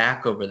coming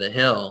back over the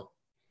hill.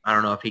 I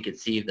don't know if he could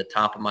see the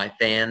top of my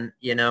fan,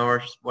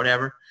 or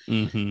whatever.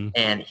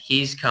 And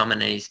he's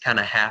coming and he's kind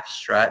of half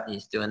strut and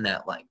he's doing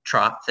that like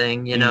trot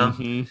thing,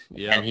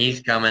 and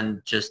he's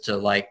coming just to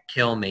like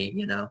kill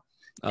me,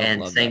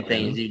 and same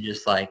thing as you,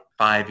 just like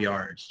 5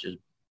 yards, just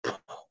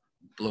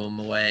blew him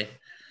away.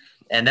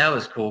 And that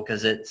was cool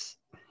because it's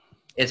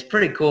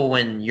pretty cool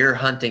when you're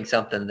hunting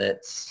something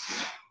that's,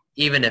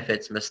 even if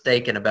it's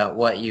mistaken about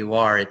what you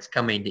are, it's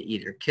coming to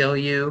either kill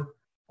you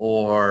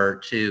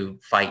or to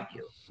fight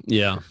you.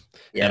 Yeah.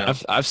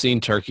 And I've seen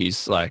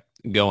turkeys like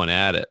going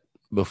at it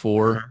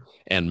before,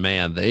 and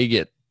man, they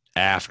get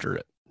after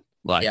it.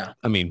 Like,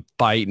 I mean,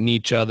 biting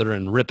each other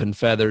and ripping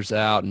feathers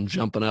out and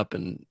jumping up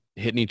and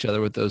hitting each other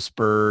with those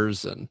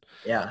spurs. And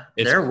they're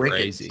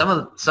crazy.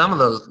 Wicked. Some of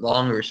those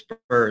longer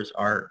spurs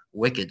are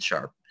wicked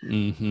sharp.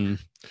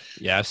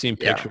 Yeah, I've seen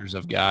pictures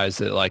of guys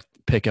that like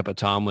pick up a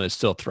tom when it's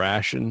still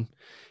thrashing,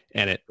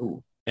 and it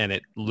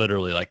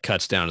literally like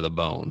cuts down to the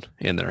bone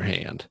in their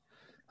hand.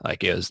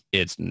 Like it's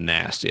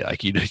nasty.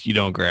 Like you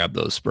don't grab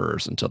those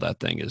spurs until that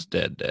thing is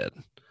dead.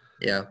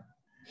 Yeah.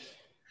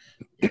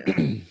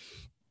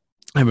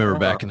 I remember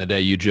back in the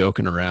day you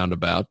joking around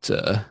about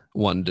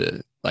wanting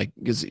to, like,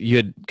 because you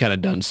had kind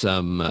of done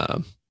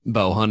some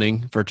bow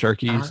hunting for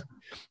turkeys,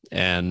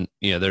 and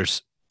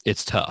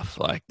it's tough.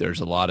 Like there's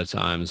a lot of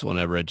times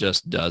whenever it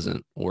just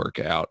doesn't work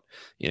out,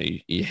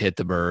 you hit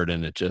the bird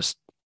and it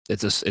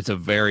it's a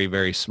very,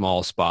 very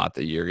small spot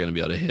that you're going to be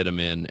able to hit them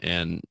in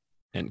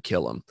and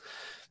kill them.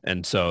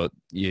 And so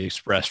you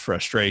express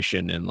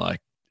frustration in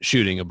like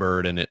shooting a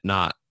bird and it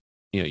not,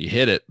 you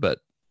hit it, but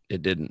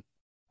it didn't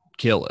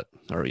kill it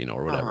or,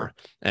 or whatever.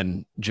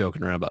 And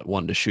joking around about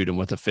wanting to shoot him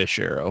with a fish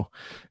arrow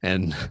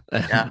and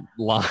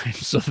line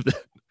so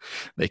that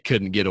they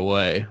couldn't get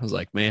away. I was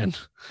like, man,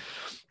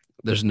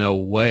 there's no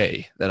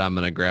way that I'm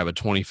going to grab a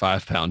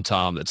 25-pound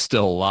tom that's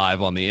still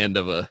alive on the end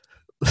of a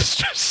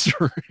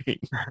string.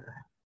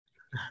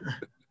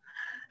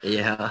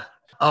 Yeah.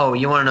 Oh,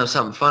 you want to know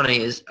something funny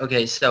is,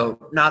 okay,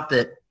 so not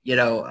that,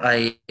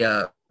 I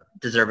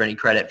deserve any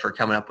credit for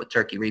coming up with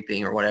turkey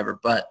reaping or whatever,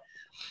 but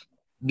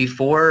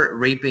before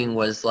reaping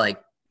was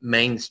like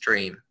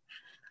mainstream,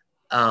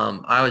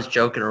 I was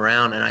joking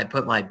around and I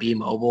put my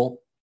B-Mobile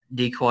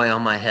decoy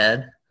on my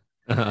head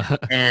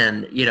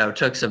and,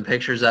 took some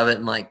pictures of it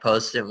and like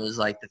posted it. It was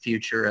like the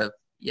future of,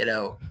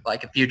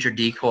 like a future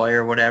decoy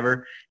or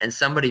whatever. And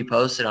somebody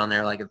posted on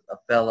there, like a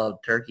fellow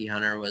turkey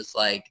hunter was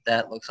like,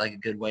 that looks like a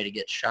good way to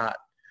get shot,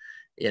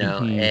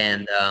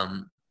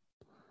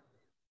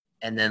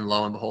 and then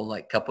lo and behold,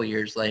 like a couple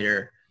years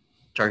later,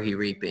 turkey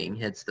reaping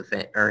hits the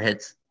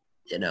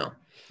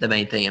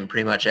main thing. And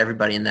pretty much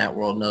everybody in that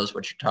world knows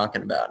what you're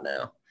talking about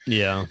now.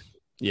 Yeah.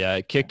 Yeah.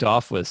 It kicked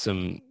off with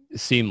it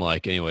seemed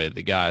like anyway,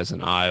 the guys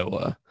in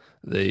Iowa,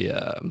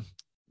 the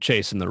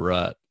Chasing the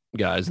Rut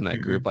guys in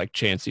that group, like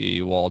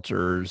Chancey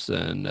Walters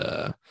and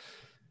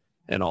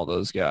all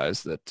those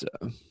guys that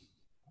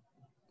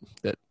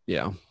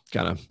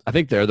kind of, I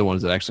think they're the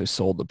ones that actually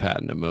sold the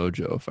patent to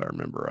Mojo, if I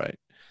remember right.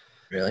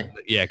 Really?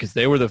 Yeah, because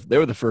they were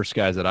the first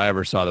guys that I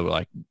ever saw that were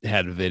like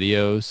had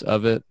videos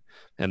of it,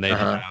 and they'd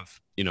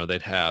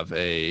have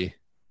a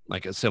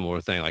like a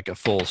similar thing, like a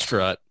full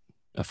strut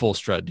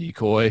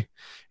decoy,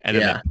 and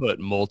then they put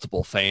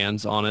multiple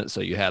fans on it,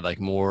 so you had like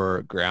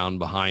more ground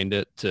behind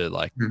it to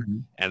like,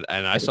 and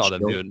I saw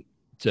them doing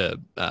to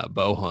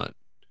bow hunt,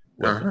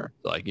 where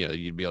like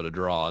you'd be able to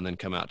draw and then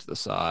come out to the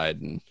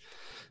side, and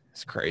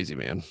it's crazy,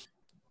 man.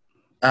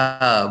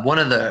 One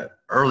of the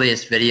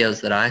earliest videos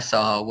that I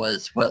saw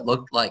was what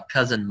looked like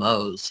Cousin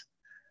Moe's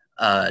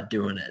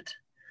doing it.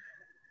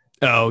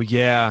 Oh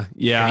yeah.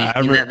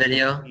 Have you seen that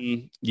video?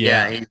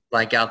 Yeah, he's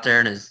like out there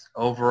in his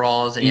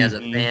overalls and he has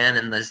a fan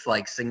and this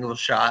like single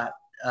shot,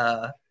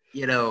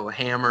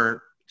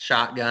 hammer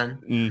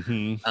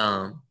shotgun.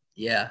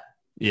 Yeah,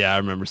 I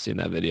remember seeing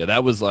that video.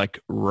 That was like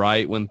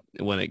right when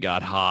it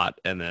got hot,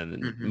 and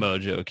then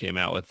Mojo came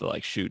out with the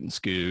like shoot and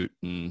scoot,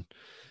 and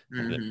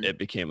it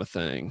became a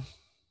thing.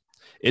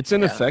 It's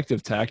an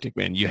effective tactic,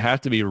 man. You have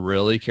to be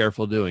really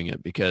careful doing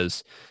it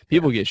because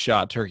people get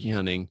shot turkey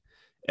hunting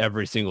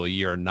every single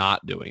year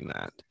not doing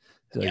that.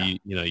 So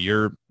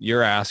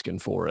you're asking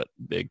for it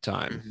big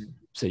time.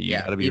 So you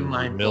got to be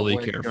really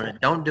careful.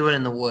 Don't do it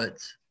in the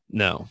woods.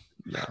 No.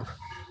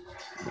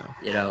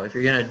 If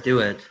you're going to do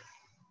it,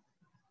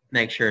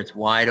 make sure it's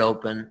wide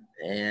open,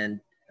 and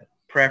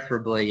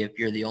preferably if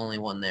you're the only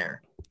one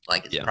there,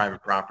 like it's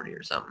private property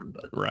or something.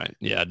 But right.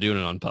 Yeah. Doing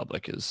it on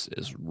public is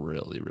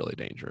really, really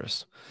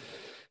dangerous.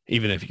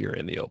 Even if you're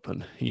in the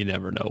open, you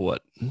never know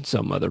what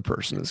some other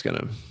person is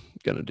going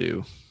to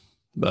do.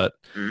 But,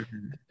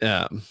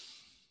 so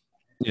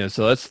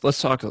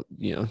let's talk,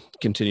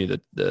 continue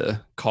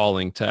the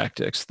calling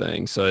tactics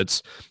thing. So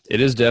it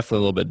is definitely a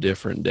little bit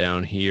different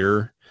down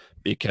here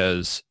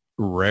because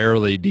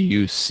rarely do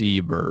you see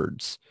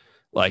birds.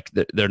 Like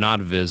they're not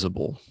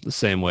visible the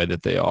same way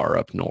that they are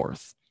up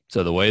north.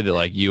 So the way that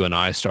like you and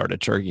I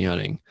started turkey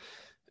hunting,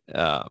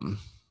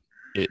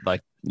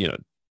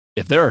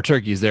 if there are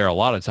turkeys there, a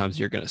lot of times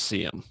you're going to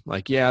see them.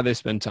 Like, they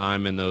spend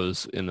time in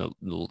the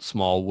little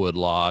small wood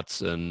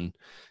lots and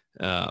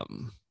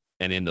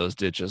in those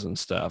ditches and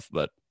stuff.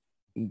 But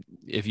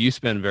if you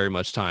spend very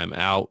much time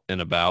out and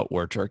about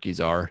where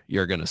turkeys are,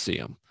 you're going to see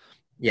them.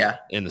 Yeah.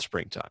 In the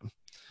springtime.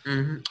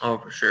 Oh,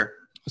 for sure.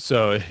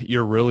 So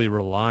you're really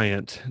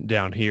reliant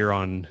down here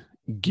on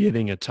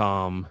getting a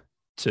tom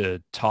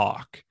to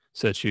talk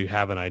so that you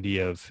have an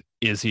idea of,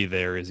 is he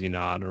there, is he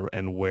not,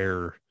 and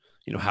where,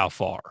 how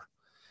far.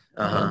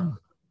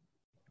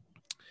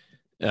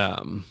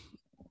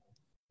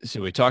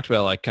 So we talked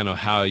about like kind of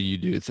how you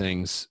do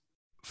things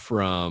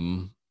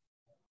from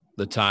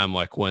the time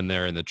like when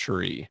they're in the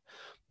tree.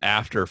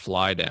 After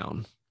fly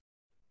down,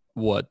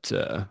 what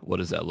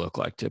does that look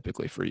like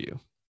typically for you?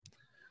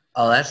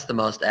 Oh, that's the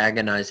most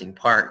agonizing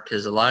part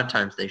because a lot of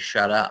times they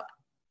shut up.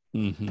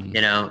 You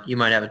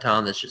might have a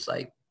tom that's just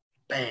like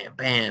bam,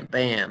 bam,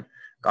 bam,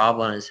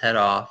 gobbling his head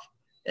off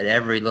at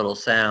every little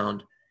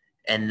sound.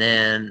 And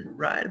then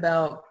right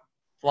about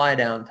fly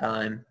down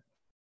time,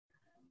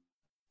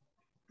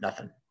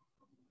 nothing,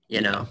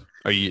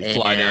 Or you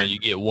fly down, you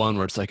get one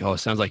where it's like, oh, it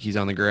sounds like he's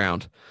on the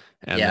ground.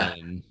 And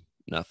then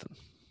nothing.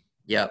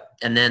 Yep.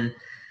 And then,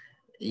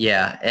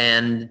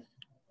 and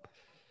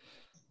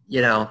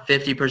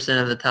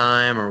 50% of the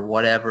time or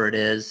whatever it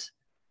is,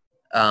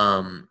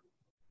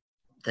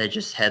 they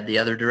just head the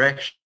other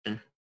direction.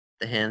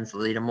 The hens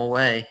lead them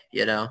away,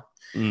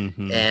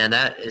 And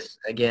that is,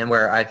 again,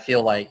 where I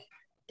feel like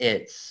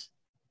it's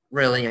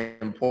really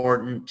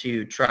important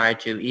to try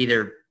to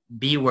either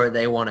be where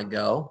they want to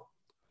go.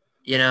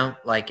 You know,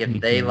 like if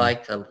they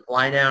like to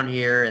fly down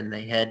here and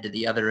they head to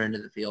the other end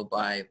of the field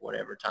by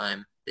whatever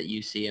time that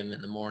you see them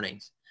in the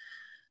mornings,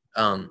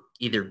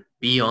 either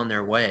be on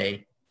their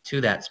way to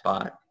that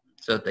spot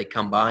so that they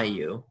come by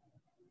you,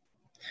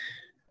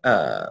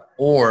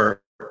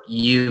 or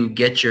you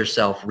get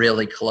yourself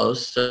really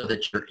close so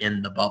that you're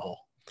in the bubble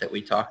that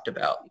we talked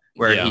about,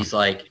 where he's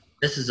like,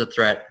 this is a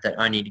threat that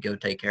I need to go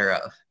take care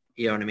of.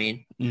 You know what I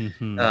mean?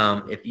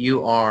 If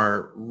you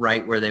are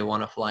right where they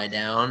want to fly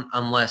down,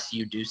 unless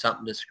you do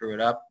something to screw it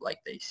up, like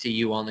they see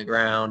you on the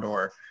ground,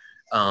 or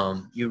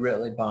you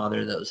really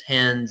bother those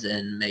hens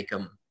and make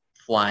them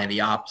fly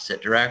the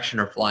opposite direction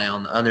or fly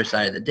on the other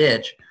side of the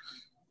ditch,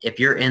 if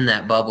you're in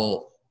that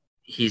bubble,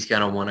 he's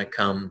going to want to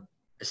come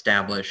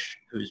establish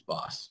who's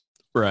boss.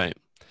 Right.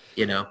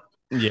 You know?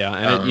 Yeah.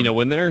 And, you know,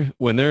 when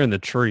they're in the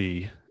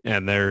tree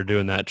and they're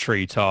doing that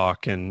tree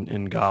talk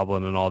and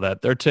gobbling and all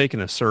that, they're taking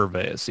a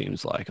survey, it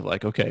seems like,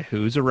 okay,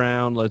 who's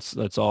around?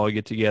 Let's all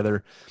get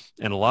together.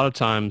 And a lot of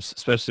times,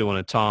 especially when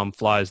a tom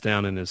flies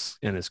down and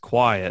is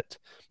quiet,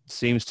 it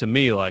seems to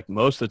me like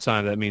most of the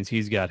time that means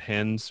he's got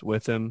hens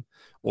with him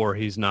or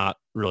he's not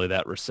really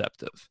that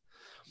receptive.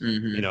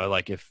 You know,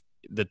 like if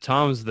the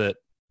toms that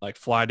like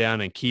fly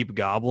down and keep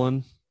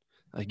gobbling,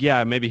 like,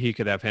 yeah, maybe he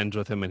could have hens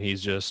with him and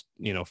he's just,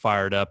 you know,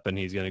 fired up and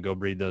he's going to go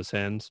breed those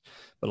hens.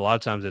 But a lot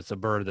of times it's a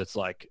bird that's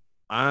like,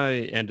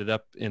 I ended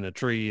up in a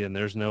tree and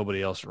there's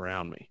nobody else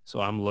around me.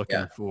 So I'm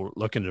looking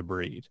to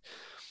breed.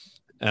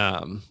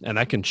 And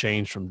that can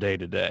change from day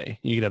to day.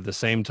 You could have the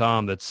same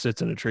tom that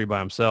sits in a tree by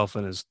himself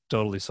and is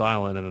totally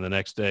silent. And then the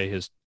next day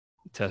his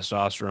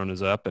testosterone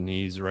is up and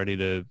he's ready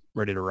to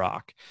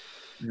rock.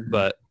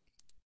 But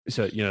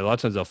so, you know, a lot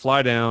of times they'll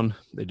fly down.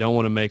 They don't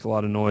want to make a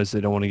lot of noise.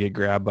 They don't want to get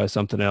grabbed by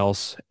something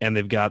else. And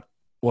they've got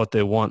what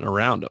they want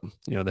around them.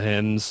 You know, the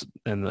hens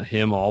and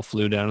him all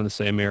flew down in the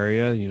same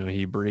area. You know,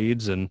 he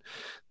breeds and,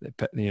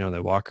 they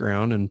walk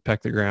around and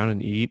peck the ground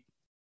and eat.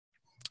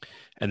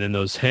 And then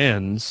those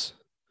hens,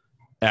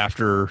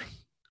 after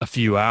a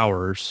few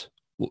hours,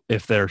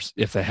 if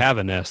they have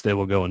a nest, they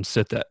will go and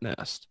sit that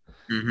nest.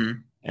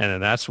 And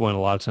then that's when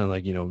a lot of times,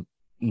 like, you know,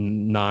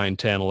 9,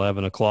 10,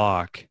 11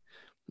 o'clock,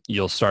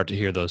 you'll start to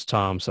hear those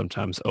toms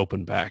sometimes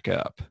open back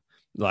up,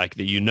 like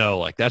that, you know,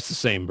 like that's the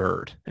same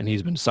bird and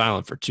he's been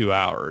silent for 2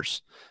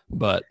 hours.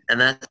 And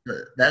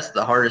that's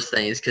the hardest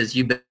thing, is because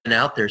you've been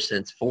out there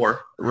since 4.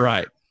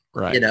 Right.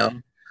 You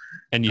know,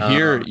 and you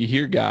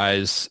hear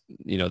guys,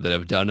 you know, that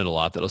have done it a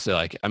lot that'll say,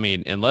 like, I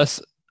mean, unless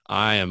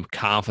I am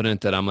confident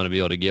that I'm going to be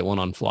able to get one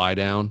on fly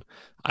down,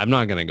 I'm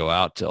not going to go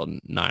out till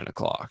 9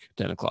 o'clock,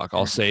 10 o'clock.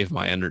 I'll save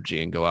my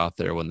energy and go out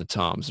there when the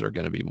toms are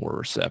going to be more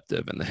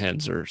receptive and the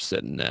hens are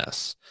sitting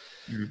nests.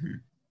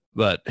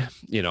 But,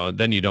 you know,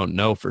 then you don't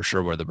know for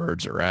sure where the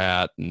birds are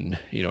at and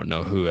you don't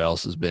know who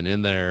else has been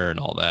in there and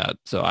all that.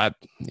 So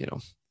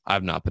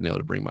I've not been able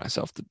to bring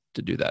myself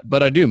to do that,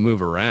 but I do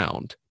move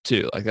around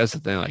too. Like that's the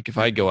thing. Like if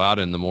I go out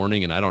in the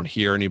morning and I don't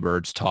hear any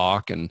birds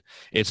talk and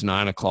it's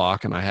 9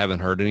 o'clock and I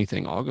haven't heard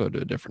anything, I'll go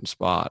to a different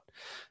spot.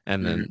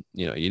 And then,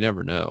 you know, you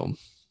never know.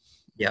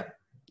 Yeah.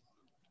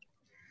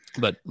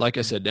 But like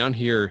I said, down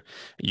here,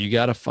 you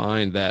got to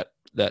find that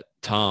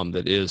tom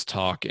that is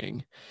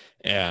talking.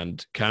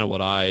 And kind of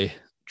what I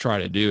try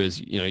to do is,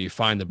 you know, you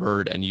find the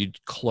bird and you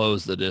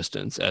close the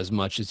distance as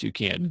much as you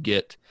can,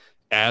 get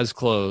as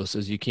close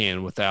as you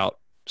can without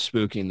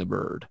spooking the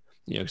bird.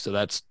 You know, so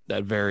that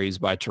varies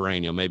by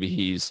terrain. You know, maybe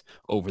he's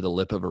over the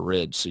lip of a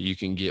ridge, so you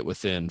can get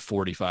within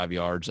 45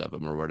 yards of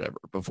him or whatever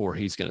before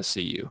he's going to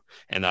see you.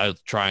 And I'll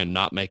try and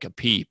not make a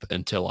peep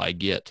until I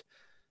get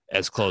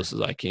as close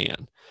as I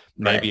can.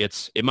 Maybe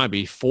it might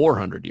be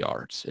 400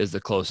 yards is the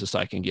closest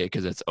I can get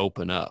because it's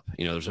open up.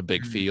 You know, there's a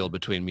big field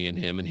between me and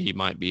him, and he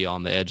might be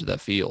on the edge of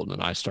that field,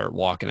 and I start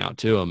walking out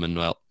to him, and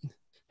well,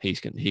 he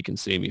can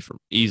see me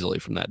easily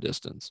from that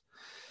distance.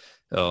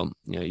 You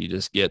know, you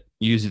just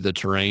use the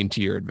terrain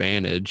to your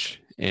advantage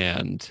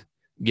and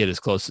get as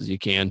close as you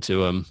can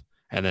to him,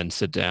 and then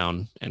sit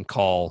down and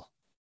call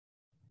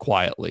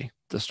quietly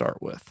to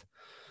start with.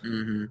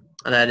 And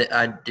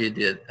I do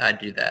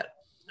that.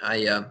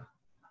 I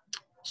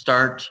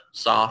start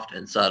soft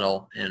and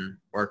subtle and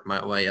work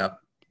my way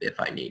up if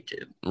I need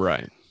to.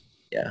 Right.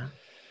 Yeah.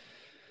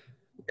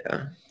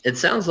 Yeah. It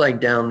sounds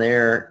like down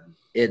there,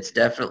 it's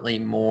definitely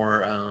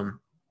more,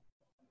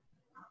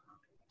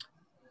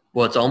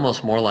 well, it's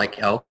almost more like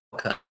elk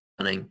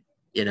hunting.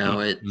 You know,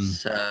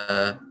 it's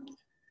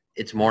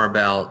more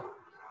about,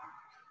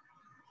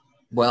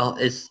 well,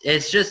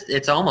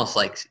 it's almost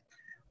like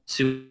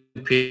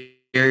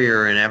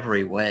superior in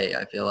every way,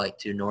 I feel like,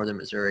 to northern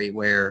Missouri,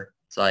 where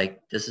it's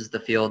like, this is the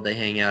field they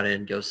hang out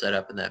in, go set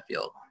up in that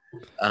field.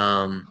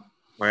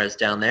 Whereas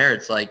down there,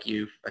 it's like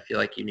I feel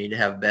like you need to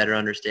have a better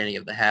understanding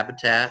of the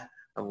habitat,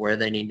 of where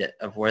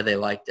they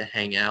like to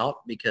hang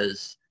out,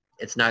 because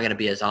it's not going to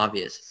be as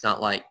obvious. It's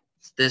not like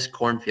it's this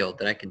cornfield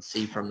that I can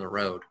see from the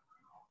road,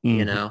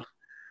 you know?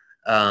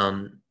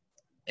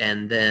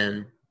 And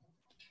then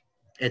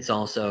it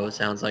sounds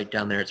like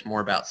down there, it's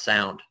more about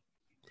sound.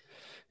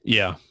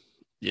 Yeah.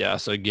 Yeah.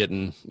 So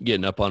getting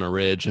up on a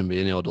ridge and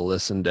being able to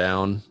listen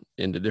down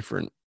into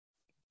different,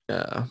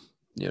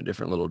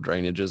 different little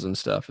drainages and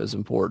stuff is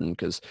important,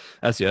 because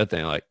that's the other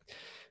thing. Like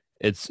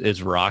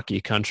it's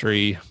rocky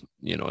country,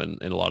 in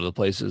a lot of the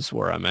places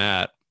where I'm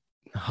at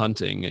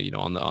hunting,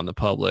 on the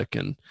public.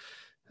 And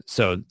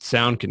so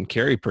sound can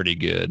carry pretty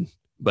good,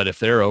 but if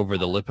they're over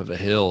the lip of a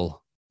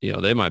hill,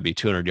 they might be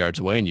 200 yards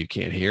away and you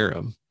can't hear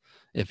them.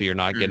 If you're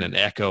not getting an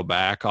echo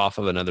back off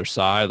of another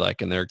side,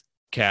 like, and they're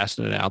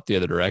casting it out the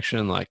other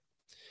direction, like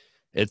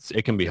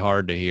it can be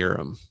hard to hear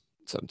them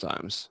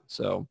sometimes.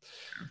 So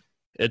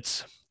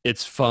it's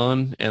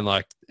fun. And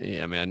like,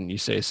 yeah, man, you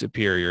say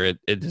superior, it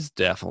is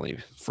definitely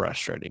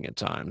frustrating at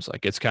times.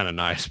 Like, it's kind of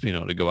nice,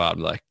 to go out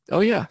and like, oh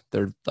yeah,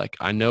 they're like,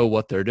 I know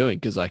what they're doing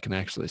because I can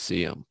actually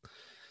see them.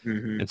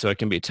 And so it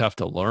can be tough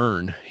to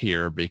learn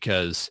here,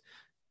 because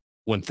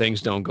when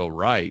things don't go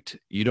right,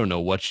 you don't know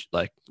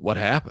what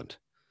happened.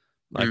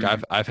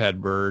 Like I've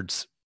had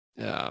birds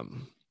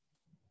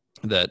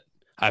that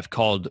I've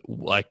called,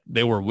 like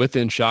they were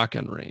within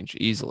shotgun range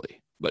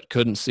easily, but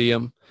couldn't see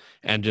them,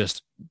 and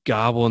just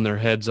gobbling their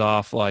heads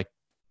off, like,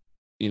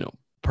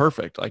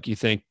 perfect. Like, you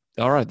think,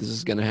 all right, this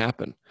is going to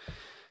happen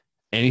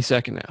any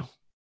second now,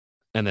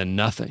 and then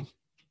nothing.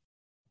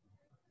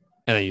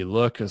 And then you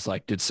look, it's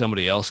like, did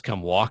somebody else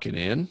come walking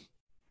in?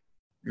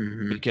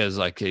 Because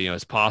like,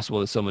 it's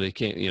possible that somebody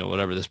can't,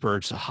 whatever, this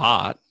bird's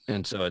hot.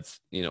 And so it's,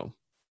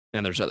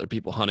 and there's other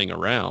people hunting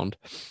around.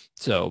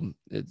 So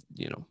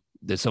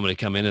did somebody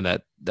come in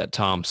and that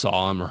Tom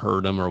saw him or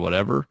heard him or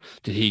whatever?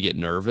 Did he get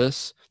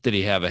nervous? Did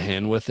he have a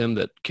hen with him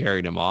that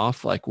carried him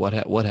off? Like, what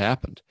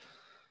happened?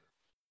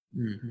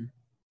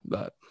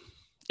 But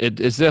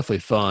it's definitely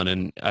fun.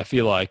 And I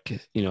feel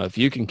like, if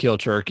you can kill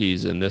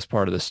turkeys in this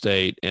part of the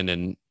state and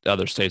in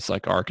other states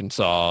like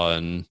Arkansas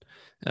and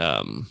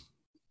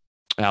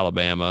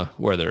Alabama,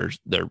 where they're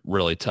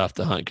really tough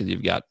to hunt because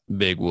you've got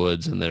big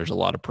woods and there's a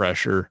lot of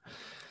pressure,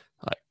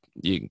 like,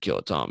 you can kill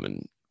a tom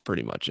in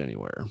pretty much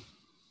anywhere.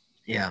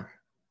 Yeah.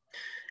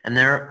 And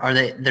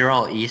they're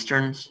all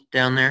Easterns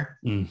down there?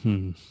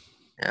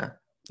 Yeah.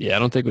 Yeah, I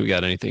don't think we've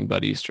got anything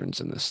but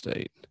Easterns in this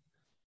state.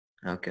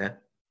 Okay.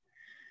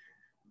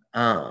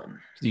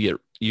 You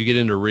get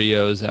into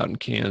Rios out in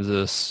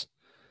Kansas,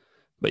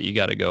 but you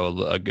got to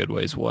go a good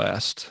ways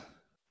west.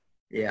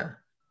 Yeah.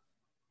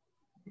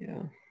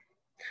 Yeah.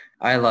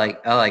 I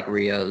like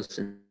Rios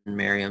and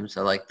Merriam's.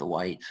 I like the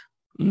white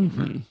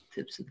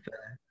tips of the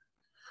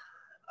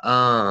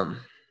feather.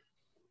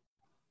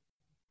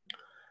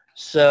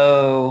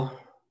 So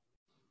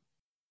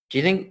do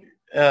you think,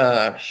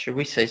 should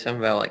we say something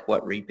about like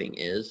what reaping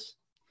is?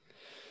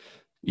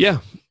 Yeah.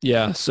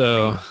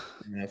 So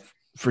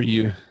for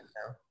you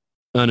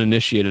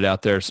uninitiated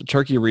out there, so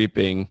turkey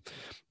reaping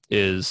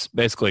is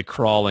basically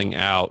crawling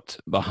out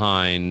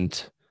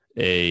behind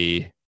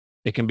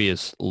it can be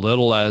as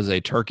little as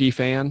a turkey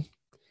fan.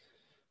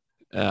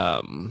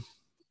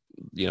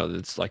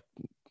 It's like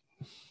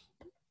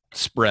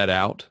spread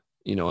out,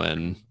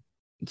 and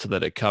so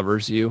that it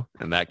covers you,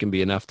 and that can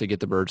be enough to get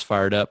the birds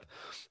fired up.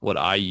 What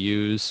I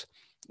use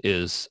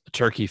is a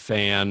turkey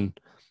fan,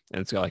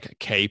 and it's got like a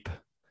cape.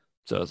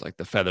 So it's like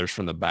the feathers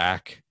from the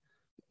back,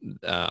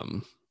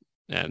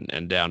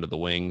 and down to the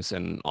wings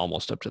and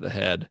almost up to the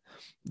head,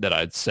 that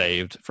I'd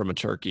saved from a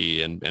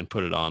turkey and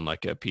put it on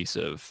like a piece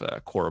of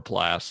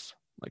coroplast,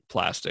 like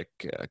plastic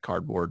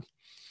cardboard.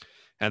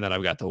 And then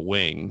I've got the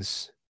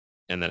wings,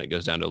 and then it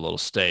goes down to a little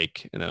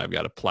stake. And then I've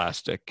got a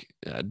plastic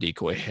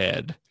decoy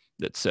head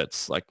that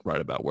sits like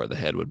right about where the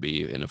head would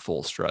be in a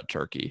full strut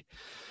turkey.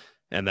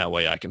 And that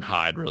way I can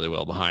hide really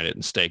well behind it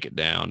and stake it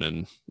down,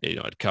 and,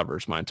 it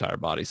covers my entire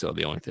body. So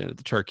the only thing that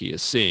the turkey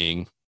is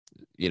seeing,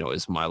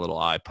 is my little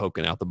eye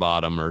poking out the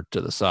bottom or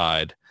to the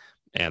side,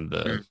 and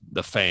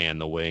the fan,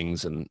 the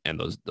wings, and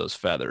those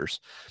feathers.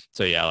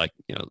 So yeah, like,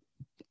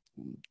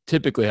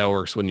 typically how it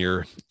works when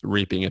you're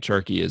reaping a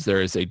turkey is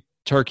there is a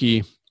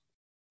turkey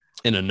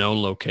in a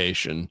known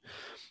location,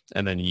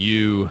 and then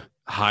you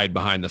hide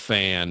behind the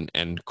fan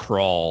and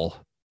crawl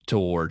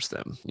towards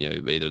them.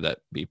 Either that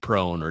be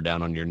prone or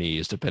down on your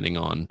knees, depending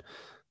on,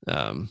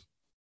 are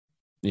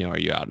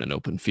you out in an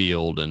open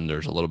field and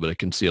there's a little bit of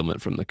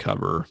concealment from the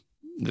cover,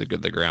 the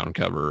ground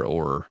cover,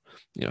 or,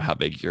 how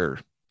big your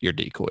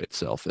decoy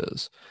itself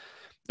is.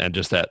 And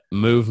just that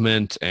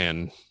movement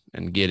and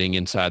getting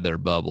inside their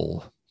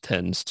bubble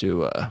tends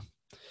to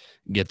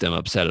get them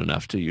upset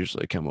enough to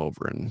usually come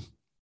over. And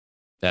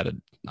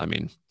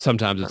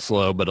sometimes it's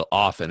slow, but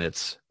often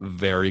it's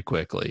very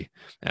quickly,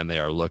 and they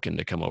are looking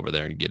to come over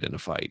there and get in a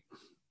fight.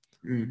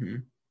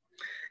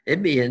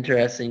 It'd be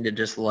interesting to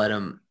just let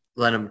them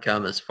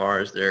come as far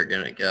as they're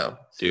gonna go.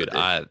 Dude,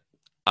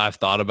 I've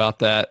thought about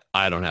that.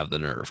 I don't have the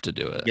nerve to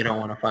do it. You don't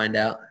want to find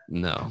out?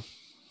 No.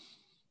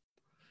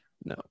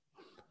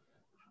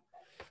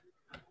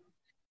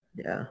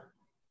 Yeah.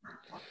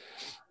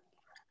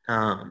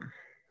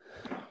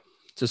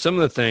 So some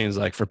of the things,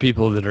 like for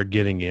people that are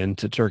getting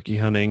into turkey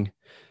hunting,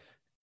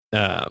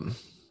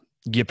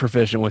 get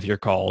proficient with your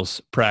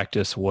calls,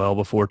 practice well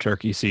before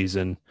turkey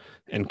season,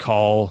 and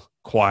call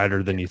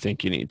quieter than you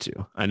think you need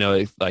to. I know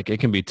it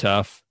can be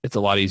tough. It's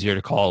a lot easier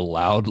to call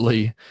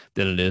loudly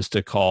than it is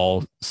to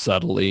call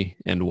subtly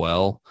and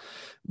well.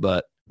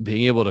 But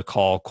being able to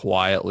call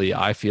quietly,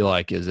 I feel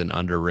like is an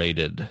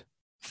underrated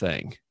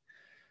thing.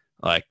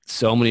 Like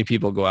so many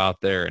people go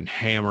out there and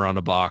hammer on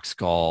a box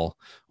call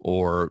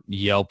or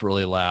yelp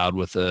really loud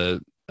with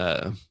a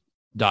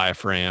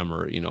diaphragm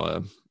or,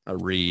 a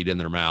reed in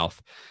their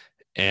mouth.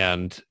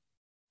 And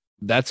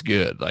that's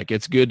good. Like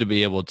it's good to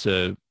be able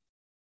to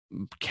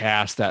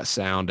cast that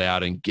sound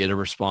out and get a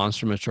response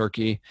from a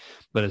turkey.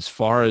 But as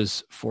far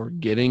as for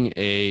getting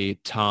a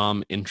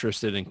tom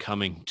interested in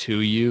coming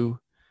to you,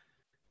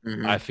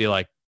 I feel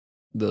like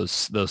those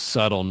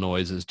subtle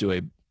noises do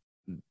a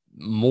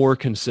more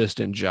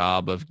consistent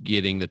job of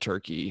getting the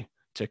turkey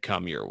to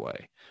come your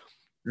way.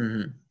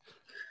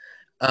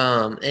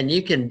 Mm-hmm. And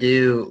you can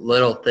do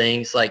little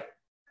things like,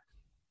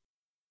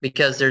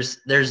 because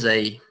there's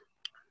a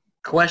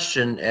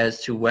question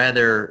as to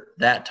whether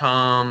that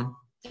tom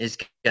is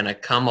going to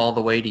come all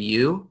the way to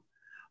you,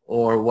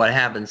 or what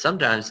happens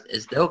sometimes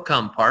is they'll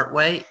come part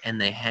way and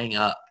they hang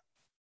up.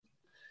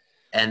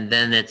 And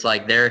then it's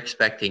like they're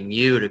expecting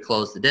you to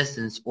close the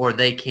distance, or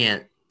they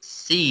can't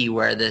see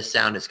where this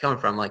sound is coming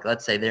from. Like,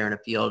 let's say they're in a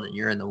field and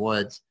you're in the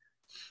woods.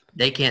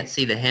 They can't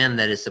see the hen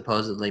that is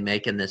supposedly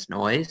making this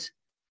noise.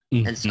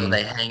 Mm-hmm. And so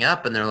they hang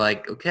up and they're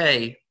like,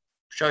 okay,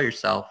 show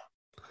yourself,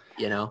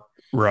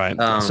 Right.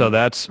 So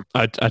that's,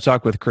 I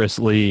talked with Chris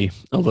Lee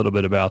a little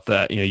bit about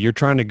that. You're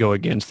trying to go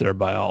against their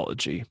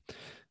biology.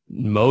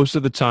 Most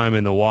of the time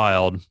in the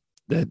wild,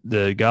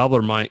 the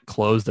gobbler might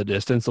close the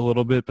distance a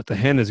little bit, but the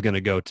hen is going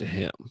to go to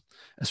him,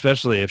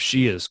 especially if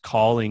she is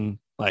calling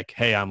like,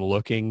 hey, I'm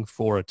looking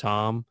for a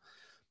tom,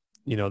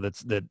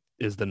 that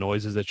is the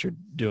noises that you're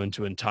doing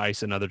to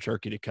entice another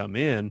turkey to come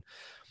in.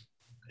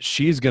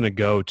 She's going to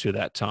go to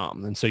that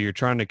tom. And so you're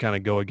trying to kind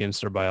of go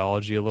against their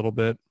biology a little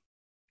bit.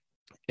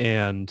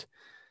 And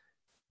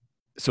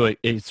so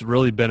it's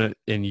really been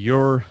in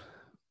your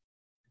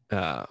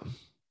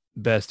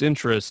best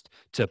interest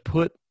to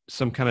put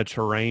some kind of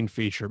terrain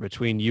feature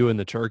between you and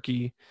the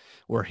turkey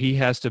where he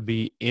has to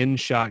be in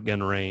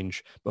shotgun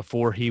range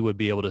before he would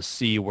be able to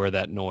see where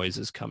that noise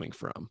is coming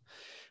from.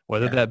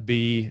 Whether that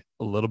be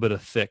a little bit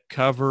of thick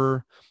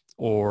cover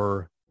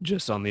or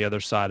just on the other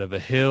side of a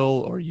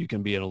hill, or you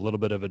can be in a little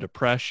bit of a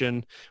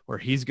depression where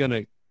he's going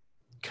to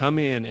come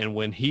in, and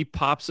when he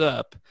pops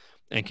up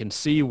and can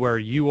see where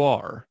you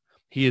are,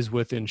 he is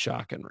within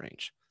shotgun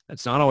range.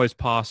 That's not always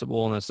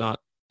possible, and that's not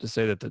to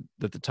say that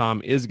the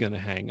tom is going to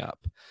hang up.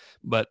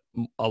 But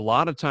a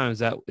lot of times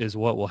that is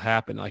what will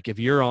happen. Like if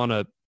you're on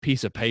a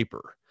piece of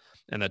paper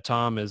and the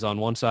tom is on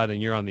one side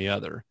and you're on the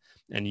other,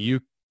 and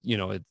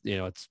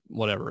it's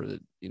whatever,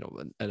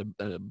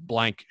 a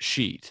blank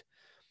sheet,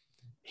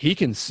 he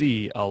can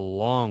see a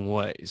long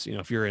ways,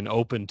 if you're in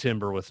open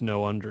timber with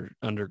no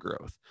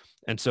undergrowth.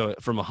 And so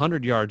from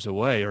 100 yards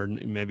away, or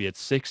maybe it's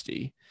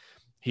 60,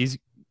 he's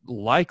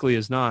likely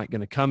is not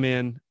going to come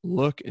in,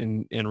 look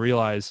and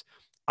realize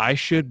I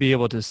should be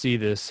able to see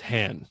this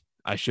hen.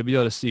 I should be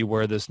able to see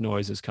where this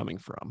noise is coming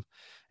from.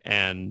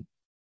 And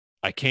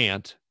I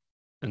can't.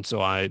 And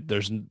so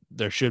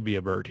there should be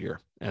a bird here.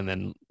 And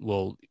then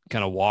we'll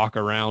kind of walk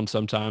around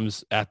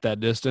sometimes at that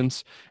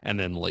distance and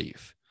then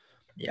leave.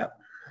 Yep.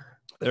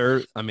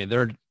 They're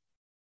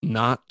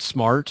not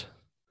smart,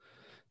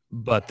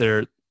 but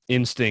their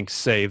instincts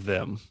save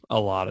them a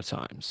lot of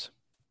times.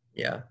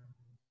 Yeah.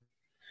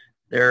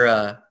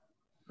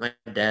 My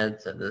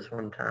dad said this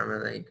one time,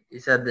 and he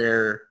said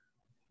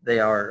they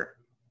are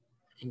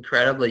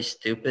incredibly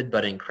stupid,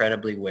 but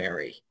incredibly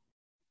wary.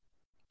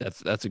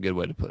 That's a good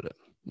way to put it.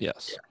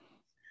 Yes.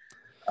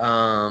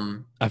 Yeah.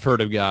 I've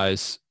heard of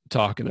guys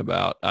talking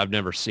about, I've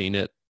never seen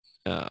it,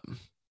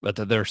 but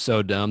that they're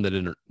so dumb that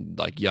in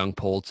like young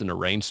poults in a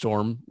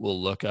rainstorm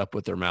will look up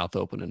with their mouth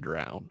open and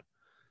drown.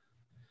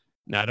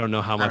 Now, I don't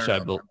know how much I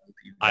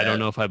don't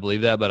know if I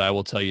believe that, but I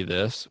will tell you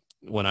this.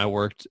 When I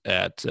worked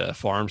at a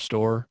farm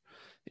store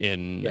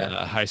in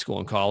high school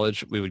and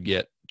college, we would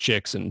get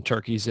chicks and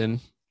turkeys in,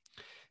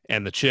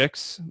 and the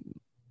chicks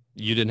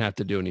you didn't have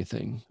to do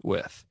anything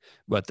with,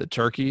 but the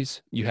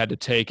turkeys, you had to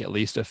take at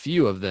least a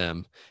few of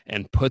them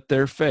and put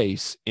their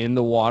face in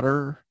the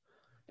water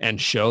and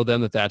show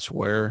them that that's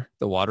where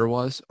the water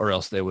was, or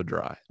else they would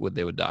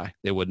die.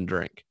 They wouldn't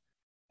drink.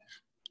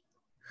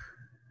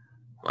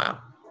 Wow.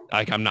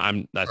 Like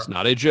that's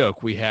not a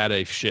joke. We had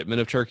a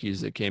shipment of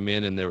turkeys that came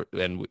in,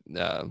 and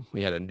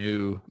we had a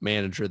new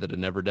manager that had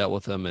never dealt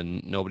with them,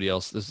 and nobody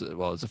else. It's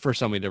the first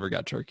time we'd ever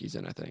got turkeys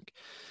in, I think,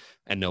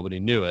 and nobody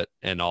knew it,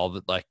 and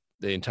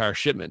the entire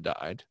shipment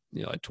died,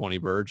 like 20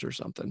 birds or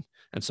something.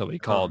 And so we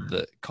called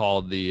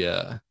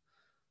the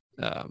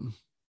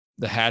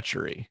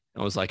hatchery.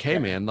 I was like, hey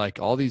man, like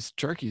all these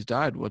turkeys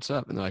died. What's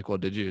up? And they're like, well,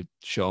 did you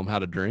show them how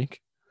to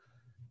drink?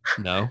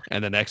 No.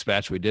 And the next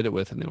batch we did it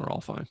with, and they were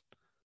all fine.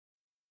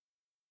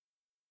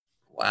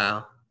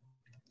 Wow.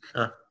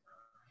 Huh.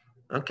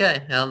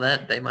 Okay. Well,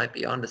 they might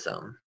be onto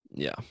something.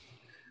 Yeah.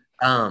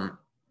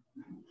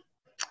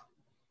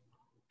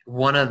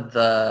 One of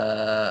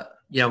the,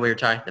 we were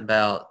talking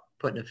about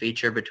putting a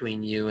feature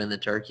between you and the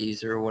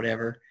turkeys or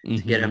whatever to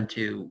Mm-hmm. get them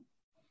to,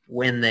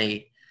 when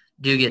they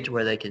do get to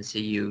where they can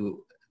see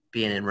you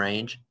being in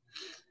range.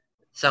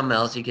 Something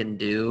else you can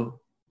do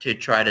to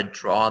try to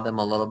draw them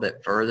a little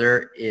bit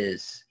further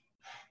is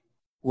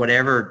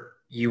whatever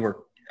you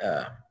were,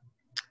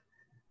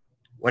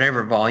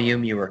 whatever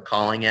volume you were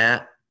calling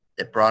at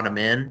that brought them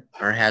in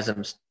or has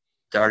them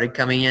started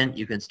coming in,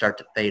 you can start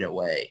to fade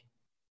away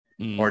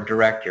or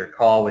direct your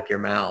call with your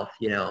mouth,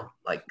 you know,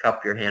 like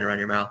cup your hand around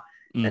your mouth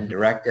and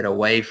direct it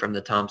away from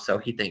the tom. So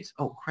he thinks,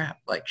 oh crap,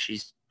 like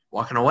she's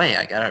walking away.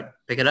 I got to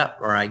pick it up,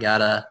 or I got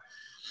to,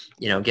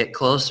 you know, get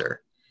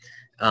closer.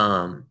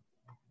 And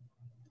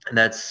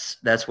that's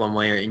one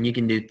way. And you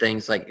can do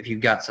things like if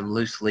you've got some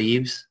loose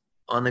leaves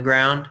on the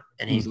ground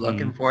and he's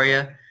looking for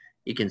you,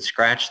 you can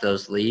scratch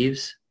those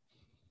leaves,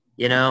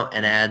 you know,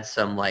 and add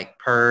some like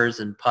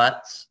purrs and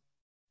putts.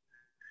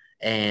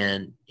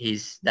 And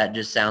that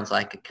just sounds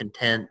like a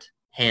content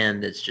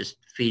hen that's just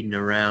feeding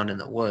around in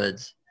the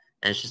woods.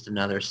 And it's just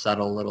another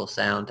subtle little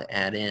sound to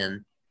add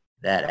in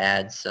that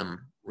adds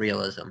some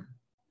realism.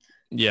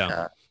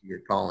 Yeah. You're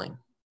calling.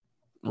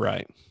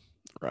 Right.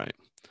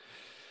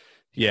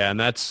 Yeah. And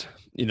that's,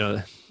 you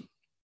know,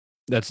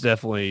 that's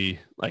definitely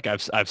like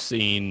I've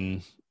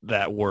seen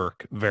that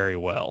work very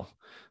well.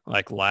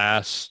 Like the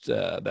last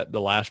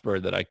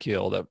bird that I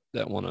killed,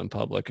 that one on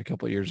public a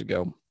couple of years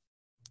ago,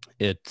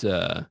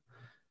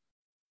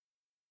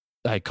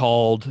 I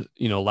called,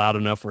 you know, loud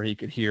enough where he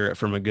could hear it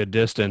from a good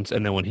distance.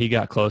 And then when he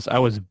got close, I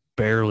was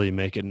barely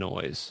making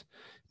noise,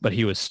 but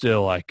he was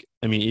still like,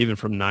 I mean, even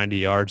from 90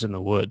 yards in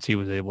the woods, he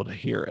was able to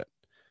hear it.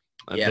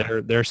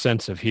 Yeah. Their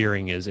sense of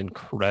hearing is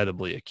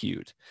incredibly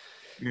acute.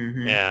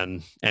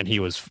 And he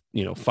was,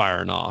 you know,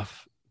 firing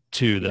off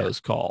to those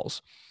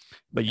calls.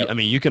 But I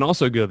mean, you can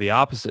also go the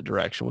opposite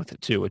direction with it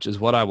too, which is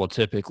what I will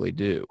typically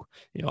do.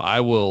 You know, I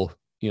will,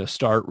 you know,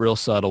 start real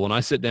subtle. When I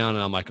sit down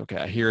and I'm like, okay,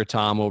 I hear a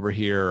tom over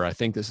here, or I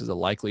think this is a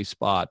likely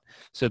spot,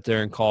 sit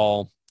there and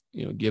call,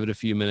 you know, give it a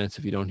few minutes.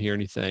 If you don't hear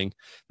anything,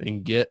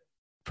 then get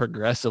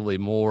progressively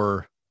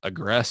more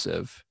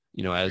aggressive,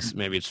 you know, as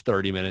maybe it's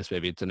 30 minutes,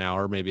 maybe it's an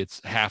hour, maybe it's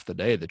half the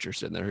day that you're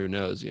sitting there. Who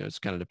knows? You know, it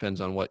kind of depends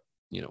on what,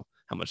 you know,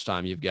 how much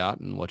time you've got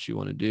and what you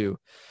want to do.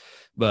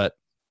 But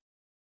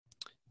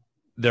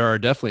there are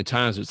definitely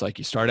times it's like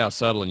you start out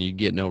subtle and you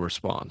get no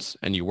response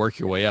and you work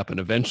your way up and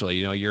eventually,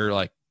 you know, you're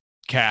like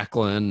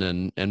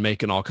cackling and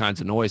making all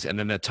kinds of noise. And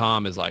then the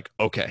tom is like,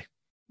 okay,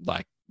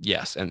 like,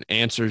 yes, and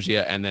answers you.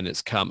 And then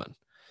it's coming.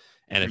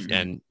 And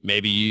and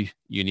maybe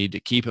you need to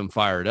keep him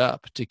fired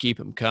up to keep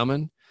him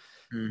coming.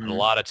 But a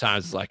lot of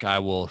times it's like, I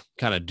will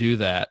kind of do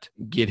that,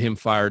 get him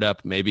fired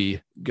up,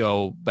 maybe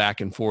go back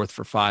and forth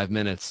for 5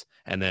 minutes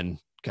and then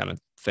kind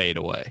of fade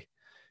away.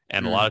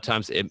 And a lot of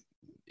times it,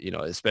 you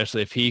know,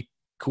 especially if he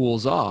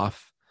cools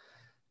off,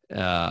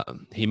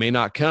 he may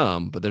not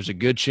come, but there's a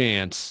good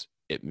chance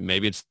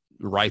maybe it's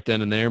right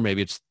then and there,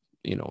 maybe it's,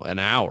 you know, an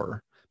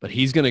hour, but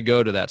he's going to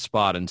go to that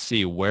spot and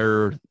see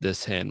where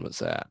this hen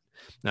was at.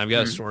 Now I've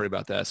got a story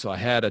about that. So I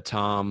had a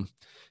tom,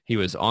 he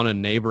was on a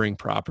neighboring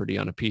property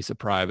on a piece of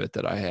private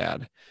that I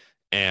had,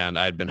 and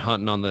I'd been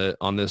hunting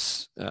on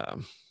this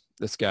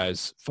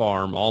guy's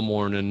farm all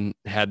morning,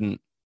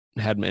 hadn't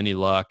had any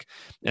luck.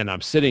 And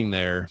I'm sitting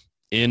there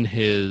in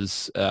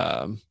his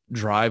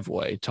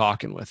driveway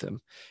talking with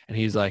him. And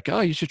he's like,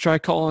 oh, you should try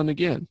calling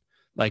again.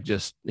 Like,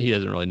 just, he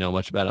doesn't really know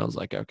much about it. I was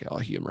like, okay, I'll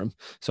humor him.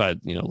 So I,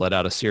 you know, let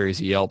out a series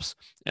of yelps,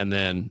 and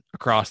then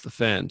across the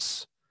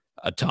fence,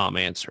 a tom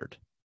answered,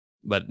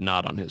 but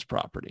not on his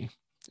property.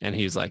 And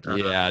he's like,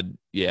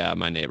 yeah,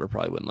 my neighbor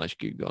probably wouldn't let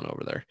you keep going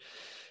over there.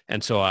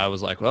 And so I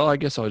was like, well, I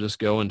guess I'll just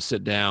go and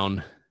sit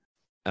down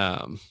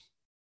and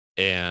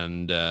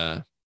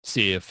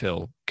see if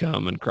he'll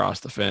come and cross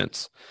the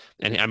fence.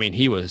 And I mean,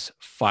 he was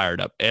fired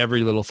up.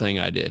 Every little thing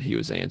I did, he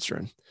was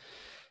answering.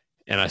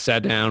 And I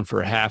sat down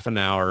for half an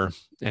hour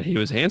and he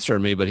was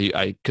answering me, but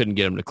I couldn't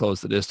get him to close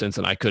the distance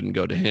and I couldn't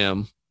go to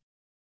him.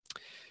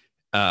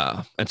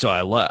 And so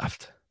I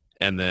left.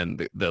 And then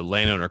the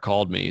landowner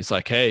called me. He's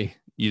like, hey,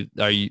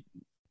 are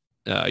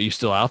you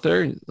still out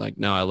there? Like,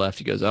 no, I left.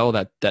 He goes, oh,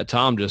 that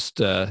tom just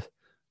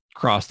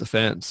crossed the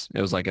fence.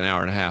 It was like an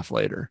hour and a half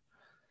later,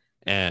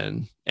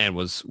 and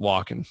was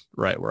walking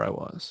right where I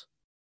was.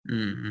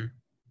 And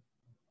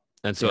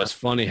so it's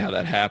funny how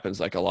that happens.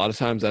 Like, a lot of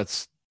times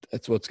that's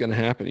what's going to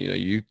happen. You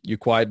know, you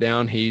quiet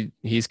down.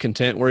 He's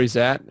content where he's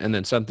at, and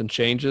then something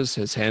changes.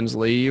 His hens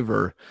leave,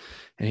 and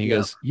he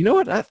goes, you know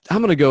what? I'm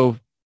going to go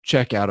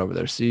check out over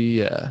there,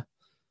 see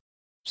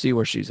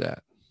where she's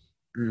at.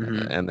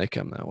 And they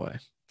come that way.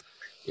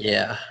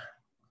 Yeah.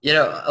 You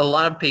know, a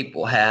lot of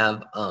people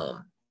have,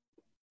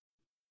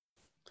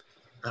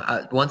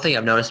 one thing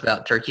I've noticed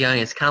about turkey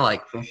hunting, it's kind of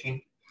like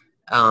fishing,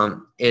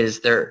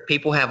 is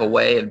people have a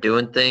way of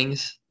doing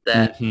things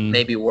that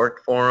maybe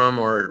worked for them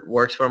or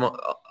works for them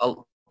a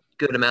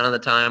good amount of the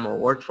time or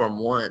worked for them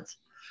once.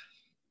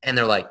 And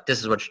they're like, this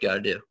is what you got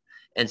to do.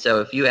 And so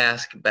if you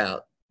ask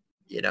about,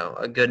 you know,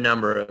 a good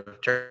number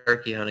of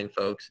turkey hunting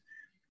folks,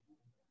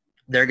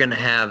 they're going to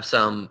have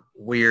some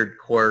weird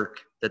quirk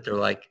that they're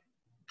like,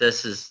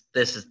 this is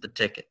the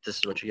ticket. This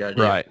is what you got to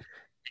do. Right.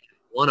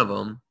 One of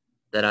them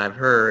that I've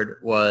heard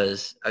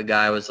was a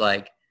guy was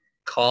like,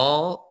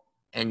 call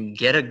and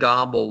get a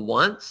gobble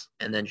once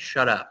and then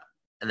shut up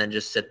and then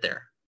just sit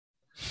there.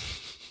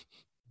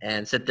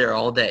 And sit there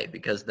all day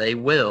because they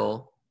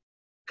will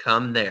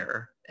come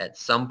there at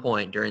some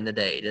point during the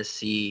day to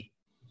see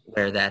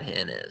where that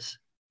hen is.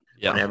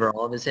 Yeah. Whenever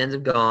all of his hens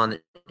have gone,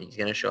 he's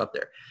going to show up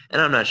there.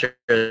 And I'm not sure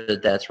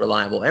that that's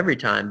reliable every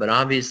time, but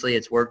obviously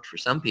it's worked for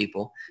some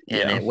people,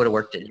 and it would have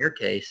worked in your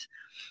case,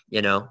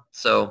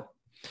 So,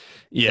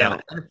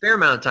 a fair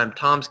amount of time,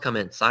 Tom's come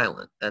in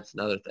silent. That's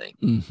another thing.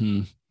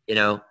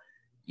 Mm-hmm.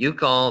 You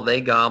call,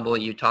 they gobble,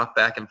 you talk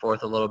back and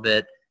forth a little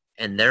bit,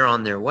 and they're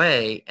on their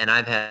way. And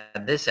I've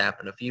had this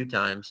happen a few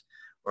times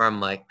where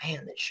I'm like,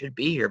 man, they should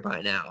be here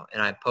by now.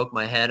 And I poke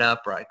my head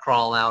up or I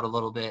crawl out a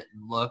little bit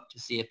and look to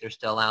see if they're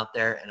still out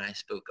there, and I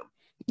spook them.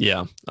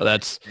 Yeah, and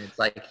it's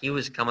like he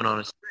was coming on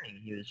a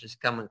string. He was just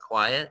coming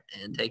quiet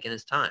and taking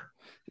his time.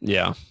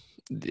 Yeah.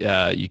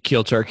 You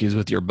kill turkeys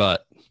with your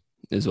butt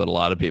is what a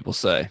lot of people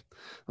say.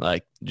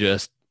 Like,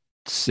 just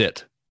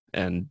sit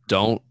and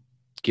don't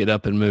get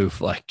up and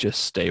move. Like,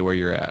 just stay where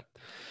you're at.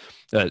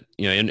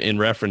 In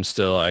reference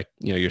to, like,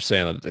 you're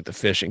saying like the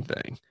fishing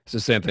thing. It's the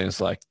same thing.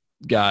 It's like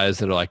guys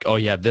that are like, oh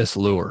yeah, this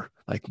lure,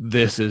 like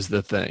this is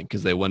the thing,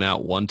 because they went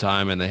out one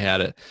time and they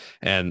had it.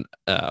 And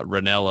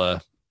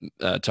Ranella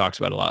talks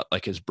about a lot.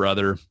 Like, his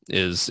brother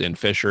is in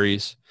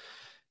fisheries,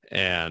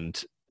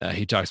 and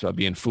he talks about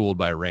being fooled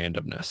by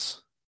randomness.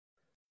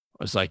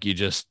 It's like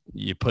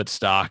you put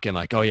stock in,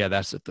 like, oh yeah,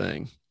 that's the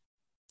thing.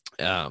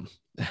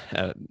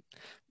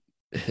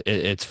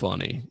 It's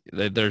funny.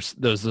 There's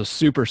those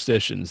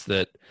superstitions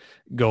that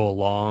go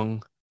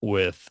along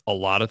with a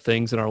lot of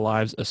things in our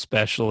lives,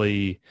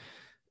 especially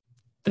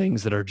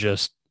things that are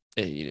just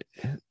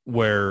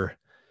where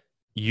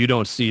you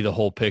don't see the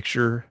whole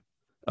picture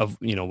of,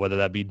 whether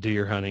that be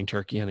deer hunting,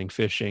 turkey hunting,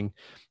 fishing.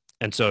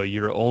 And so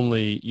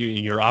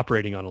you're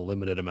operating on a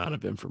limited amount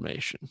of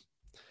information.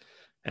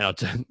 And I'll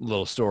tell a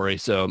little story.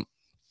 So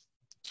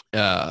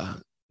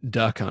duck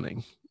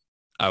hunting.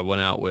 I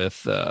went out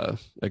with a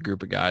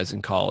group of guys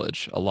in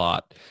college a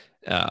lot,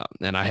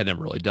 and I had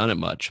never really done it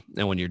much.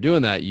 And when you're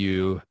doing that,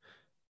 you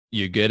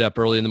get up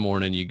early in the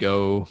morning, you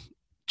go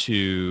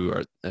to,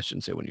 or I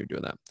shouldn't say when you're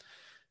doing that.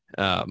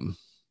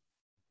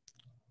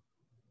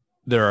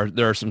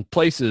 There are some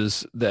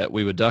places that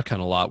we would duck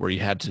hunt a lot where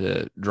you had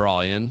to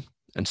draw in.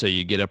 And so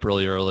you get up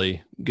really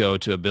early, go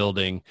to a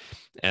building,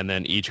 and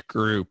then each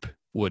group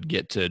would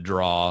get to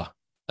draw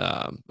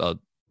a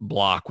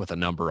block with a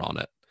number on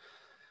it.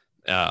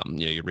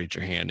 You reach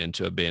your hand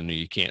into a bin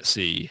you can't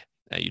see,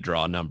 and you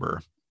draw a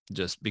number,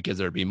 just because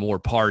there'd be more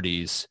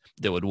parties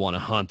that would want to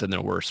hunt than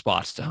there were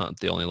spots to hunt.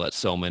 They only let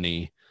so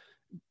many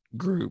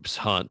groups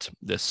hunt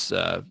this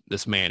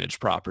managed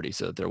property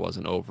so that there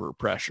wasn't over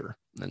pressure.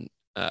 And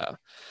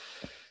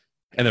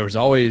there was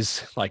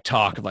always like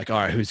talk of like, all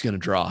right, who's going to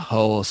draw?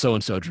 Oh,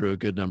 so-and-so drew a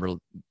good number,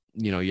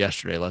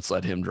 yesterday, let's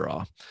let him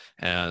draw.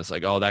 And it's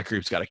like, oh, that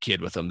group's got a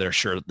kid with them. They're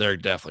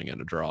definitely going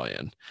to draw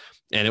in.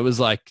 And it was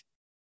like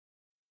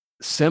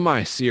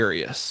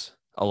semi-serious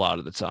a lot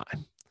of the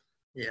time.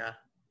 Yeah.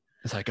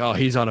 It's like, oh,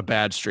 he's on a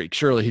bad streak.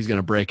 Surely he's going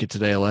to break it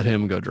today. Let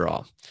him go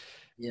draw.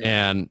 Yeah.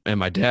 And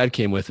my dad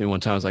came with me one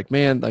time. I was like,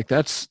 man, like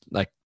that's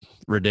like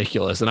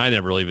ridiculous. And I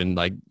never really even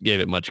like gave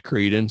it much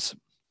credence.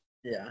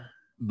 Yeah.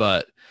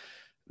 But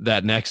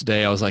that next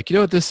day I was like,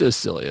 this is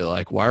silly.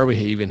 Like, why are we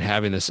even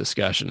having this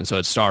discussion? And so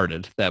it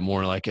started that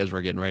morning, like as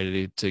we're getting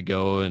ready to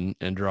go and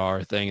draw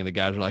our thing. And the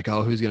guys were like,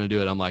 oh, who's going to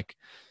do it? I'm like,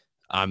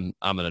 I'm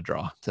going to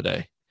draw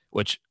today,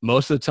 which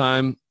most of the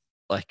time,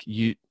 like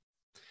you're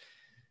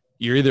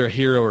either a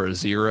hero or a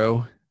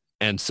zero.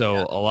 And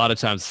so a lot of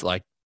times,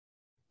 like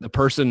the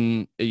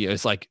person,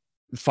 it's like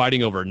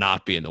fighting over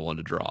not being the one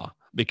to draw,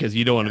 because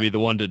you don't want to be the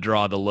one to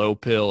draw the low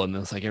pill. And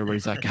it's like,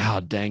 everybody's like, oh,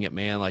 dang it,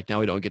 man. Like, now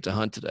we don't get to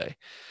hunt today.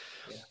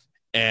 Yeah.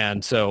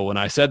 And so when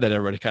I said that,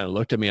 everybody kind of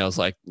looked at me. I was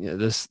like,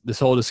 this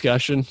whole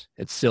discussion,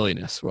 it's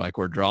silliness.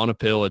 We're drawing a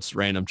pill. It's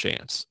random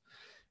chance.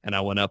 And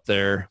I went up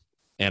there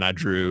and I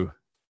drew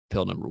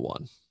pill number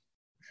 1.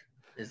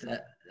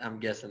 I'm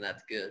guessing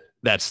that's good.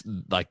 That's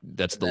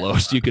the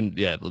lowest you can,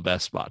 the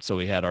best spot. So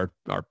we had our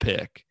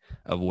pick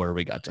of where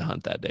we got to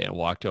hunt that day, and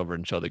walked over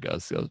and showed the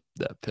guys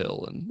that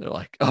pill, and they're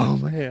like, oh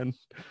man.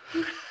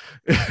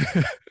 That's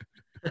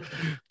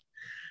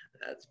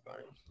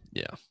funny.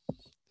 Yeah.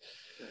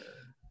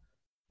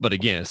 But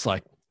again, it's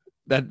like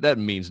that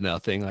means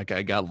nothing. Like,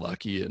 I got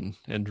lucky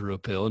and drew a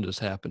pill, and just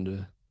happened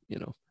to,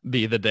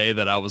 be the day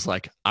that I was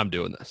like, I'm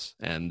doing this.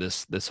 And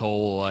this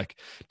whole like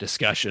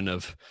discussion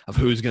of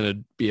who's going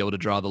to be able to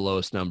draw the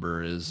lowest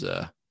number is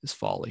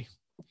folly.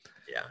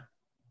 Yeah.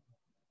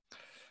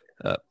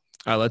 All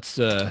right,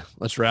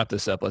 let's wrap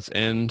this up. Let's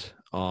end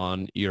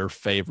on your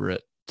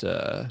favorite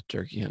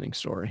turkey hunting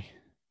story.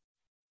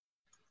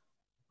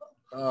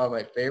 Oh,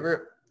 my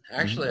favorite?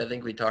 Actually, I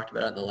think we talked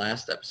about it in the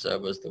last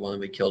episode, was the one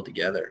we killed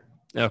together.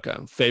 Okay.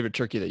 Favorite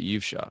turkey that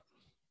you've shot?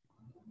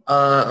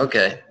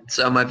 Okay.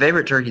 So my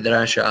favorite turkey that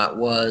I shot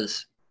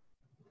was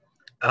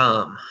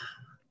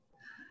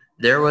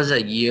There was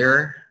a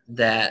year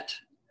that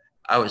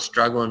I was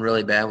struggling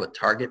really bad with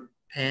target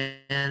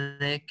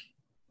panic.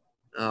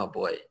 Oh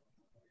boy.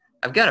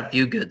 I've got a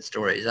few good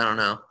stories. I don't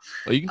know.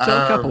 Well, you can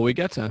tell a couple. We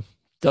got time.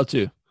 Tell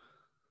two.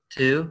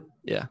 Two?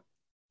 Yeah.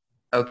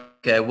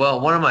 Okay.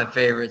 Well, one of my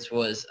favorites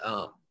was,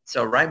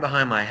 so right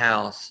behind my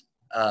house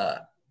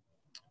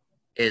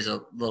is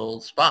a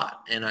little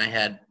spot, and I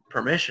had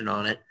permission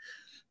on it.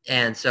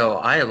 And so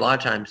I, a lot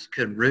of times,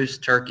 could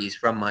roost turkeys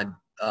from my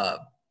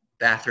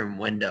bathroom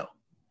window.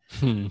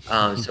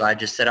 So I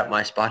just set up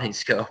my spotting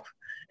scope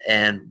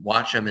and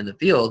watch them in the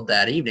field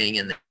that evening,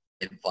 and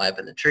they'd fly up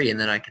in the tree, and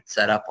then I could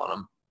set up on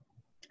them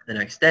the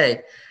next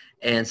day.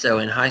 And so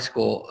in high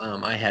school,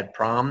 I had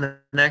prom the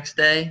next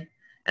day,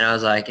 and I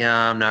was like,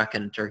 yeah, I'm not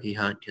going to turkey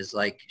hunt because,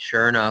 like,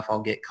 sure enough,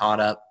 I'll get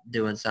caught up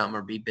doing something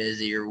or be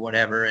busy or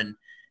whatever, and,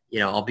 you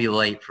know, I'll be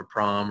late for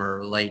prom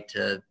or late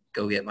to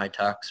go get my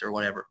tux or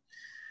whatever.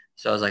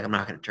 So I was like, I'm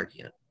not going to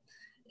turkey hunt.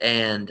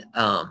 And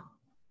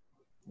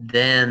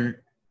then,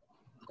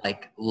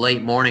 like,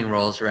 late morning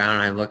rolls around,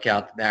 and I look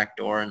out the back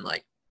door, and,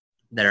 like,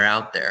 they're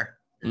out there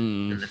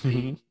in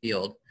the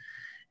field.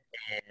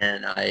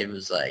 And I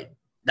was like,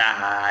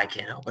 I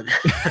can't help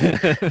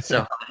it.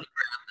 So I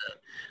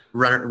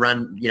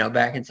run, you know,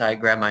 back inside,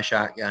 grab my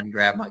shotgun,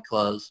 grab my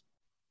clothes,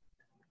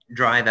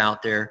 drive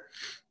out there,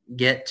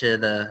 get to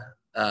the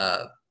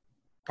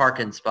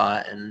parking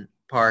spot and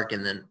park,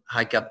 and then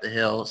hike up the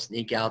hill,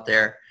 sneak out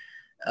there,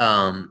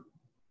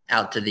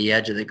 out to the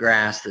edge of the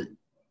grass that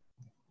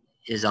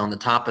is on the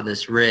top of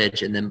this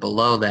ridge, and then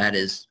below that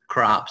is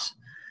crops.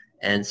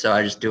 And so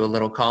I just do a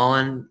little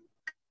calling,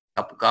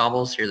 couple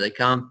gobbles, here they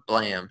come,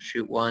 blam,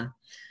 shoot one,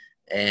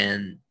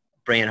 and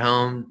bring it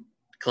home,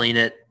 clean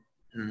it,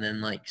 and then,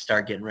 like,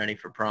 start getting ready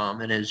for prom.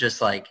 And it was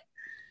just, like,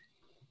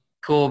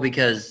 cool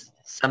because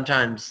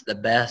sometimes the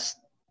best,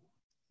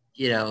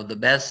 you know, the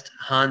best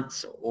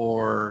hunts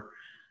or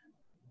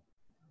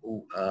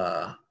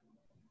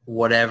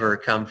whatever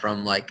come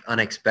from, like,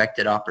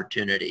 unexpected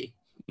opportunity,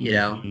 you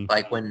know,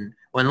 like when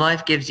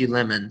life gives you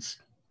lemons,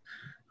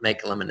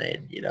 make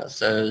lemonade, you know.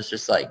 So it was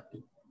just like,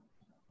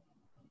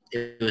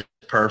 it was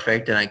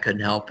perfect, and I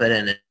couldn't help it,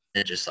 and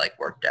it just, like,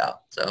 worked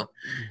out. So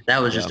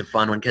that was just a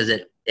fun one because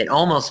it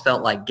almost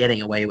felt like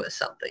getting away with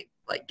something,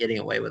 like getting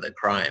away with a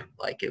crime.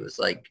 Like, it was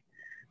like,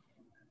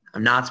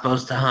 I'm not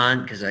supposed to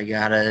hunt because I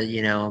gotta,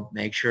 you know,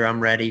 make sure I'm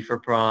ready for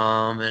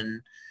prom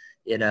and,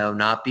 you know,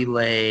 not be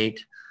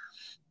late.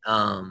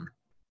 And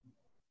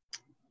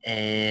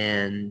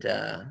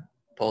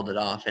pulled it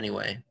off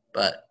anyway.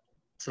 But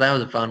so that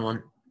was a fun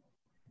one.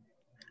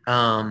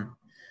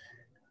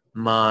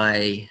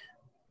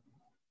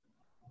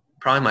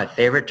 Probably my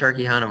favorite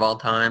turkey hunt of all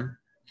time,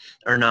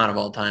 or not of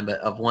all time,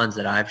 but of ones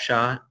that I've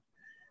shot,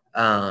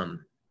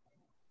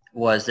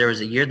 was there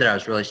was a year that I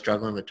was really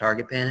struggling with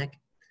target panic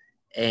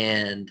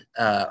and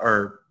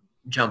or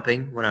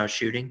jumping when I was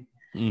shooting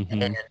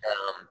and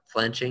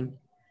flinching.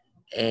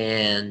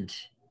 And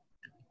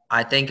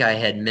I think I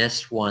had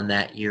missed one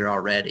that year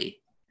already.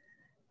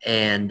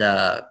 And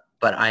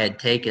but I had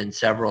taken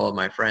several of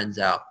my friends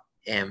out,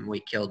 and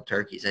we killed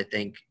turkeys. I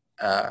think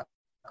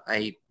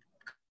I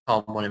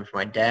called one in for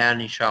my dad,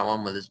 and he shot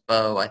one with his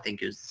bow. I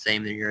think it was the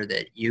same year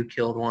that you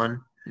killed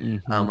one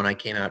when I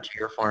came out to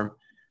your farm.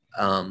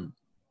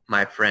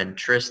 My friend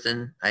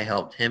Tristan, I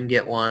helped him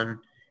get one.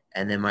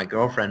 And then my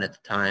girlfriend at the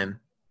time,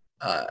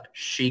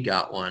 she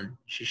got one.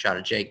 She shot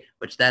a jake,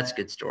 which that's a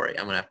good story.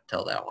 I'm going to have to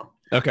tell that one.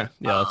 Okay.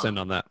 Yeah, let's end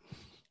on that.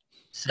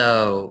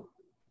 So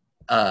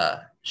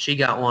she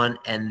got one,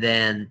 and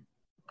then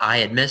I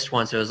had missed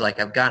one. So it was like,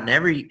 I've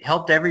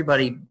helped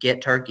everybody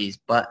get turkeys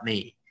but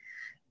me.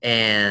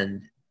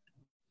 And,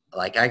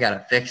 like, I got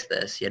to fix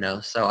this, you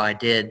know. So I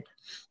did.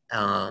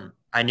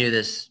 I knew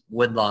this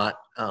woodlot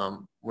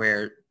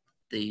where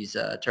these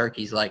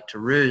turkeys like to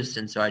roost,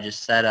 and so I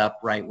just set up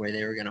right where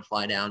they were going to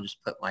fly down,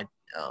 just put my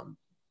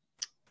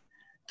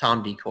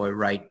tom decoy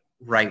right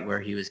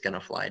where he was going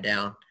to fly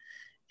down.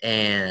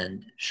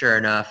 And sure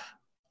enough,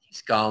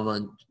 he's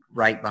gobbling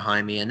right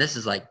behind me. And this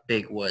is like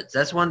big woods.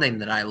 That's one thing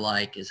that I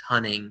like, is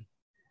hunting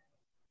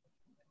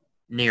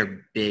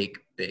near big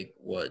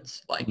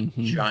woods, like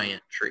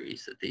giant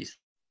trees that these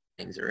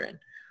things are in.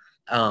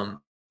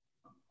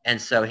 And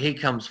so he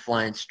comes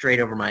flying straight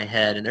over my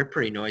head, and they're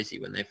pretty noisy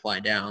when they fly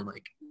down,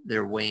 like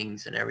their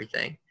wings and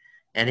everything.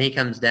 And he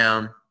comes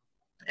down,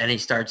 and he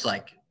starts,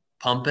 like,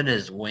 pumping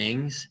his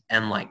wings,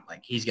 and like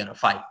he's gonna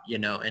fight, you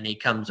know. And he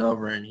comes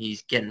over, and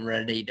he's getting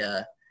ready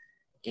to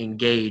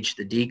engage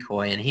the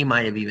decoy, and he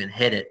might have even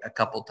hit it a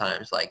couple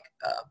times, like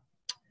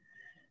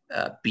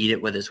beat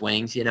it with his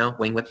wings, you know,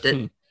 wing whipped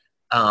it.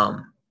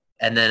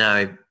 And then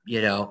I,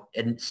 you know,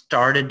 it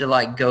started to,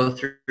 like, go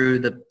through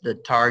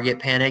the target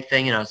panic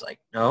thing. And I was like,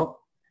 no,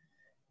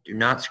 do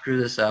not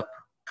screw this up.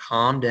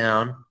 Calm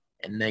down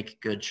and make a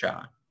good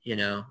shot, you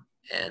know.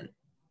 And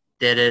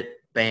did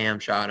it. Bam,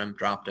 shot him,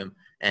 dropped him.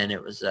 And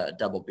it was a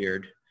double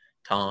beard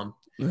Tom.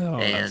 Oh,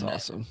 and that's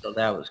awesome. So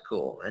that was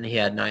cool. And he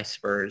had nice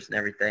spurs and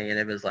everything. And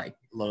it was like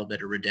a little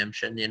bit of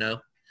redemption, you know.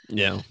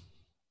 Yeah.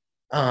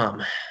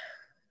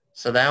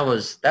 So that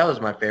was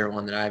my favorite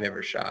one that I've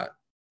ever shot.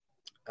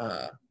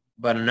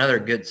 But another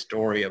good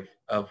story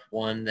of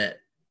one that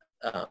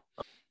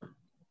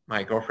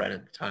my girlfriend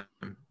at the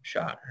time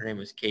shot. Her name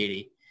was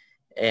Katie,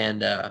 and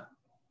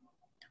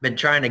been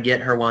trying to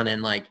get her one.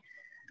 And like,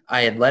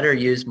 I had let her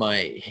use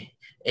my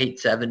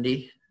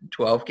 870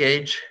 12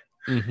 gauge,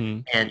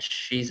 and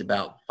she's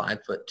about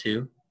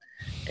 5'2",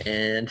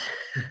 and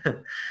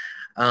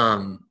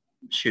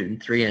shooting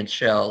 3-inch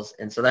shells,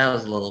 and so that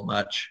was a little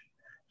much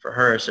for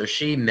her. So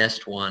she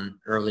missed one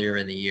earlier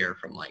in the year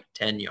from like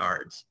 10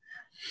 yards,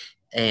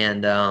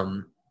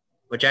 and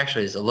which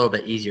actually is a little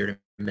bit easier to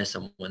miss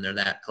them when they're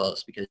that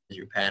close because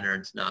your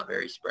pattern's not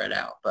very spread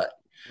out. But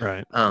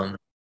right.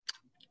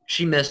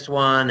 She missed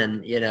one,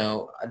 and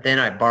then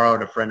I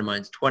borrowed a friend of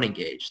mine's 20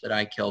 gauge that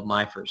I killed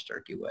my first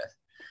turkey with,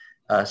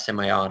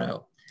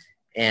 semi-auto.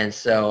 And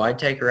so I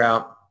take her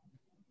out.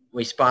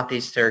 We spot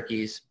these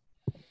turkeys.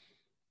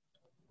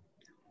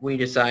 We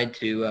decide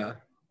to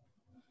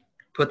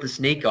put the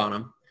sneak on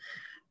them,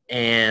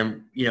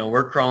 and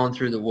we're crawling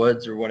through the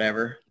woods or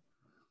whatever,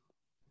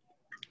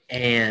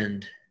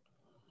 and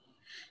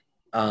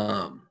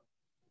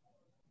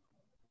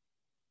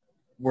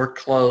we're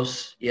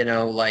close,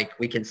 like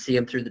we can see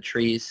them through the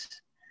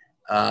trees,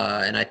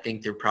 and I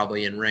think they're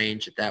probably in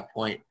range at that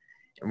point.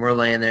 And we're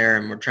laying there,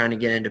 and we're trying to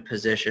get into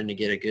position to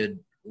get a good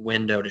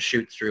window to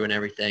shoot through and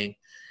everything.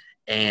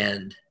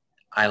 And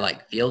I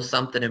like feel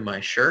something in my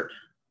shirt,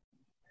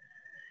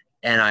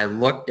 and I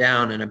look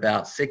down, and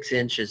about 6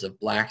 inches of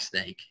black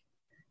snake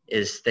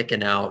is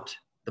sticking out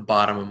the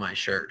bottom of my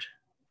shirt.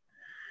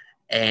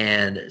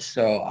 And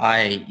so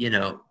I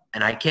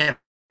can't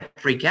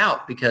freak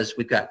out because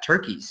we've got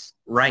turkeys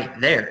right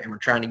there, and we're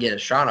trying to get a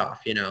shot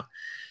off,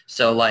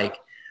 So like,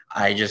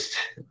 I just,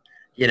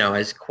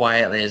 as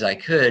quietly as I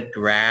could,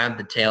 grab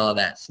the tail of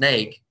that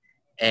snake,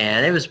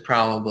 and it was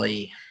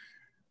probably,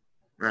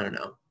 I don't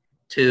know,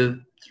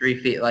 2-3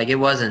 feet. Like, it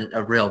wasn't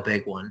a real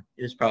big one.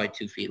 It was probably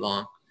 2 feet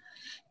long.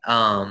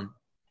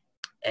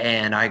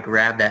 And I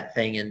grabbed that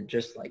thing and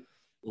just like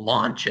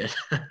launch it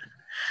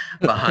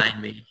behind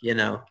me,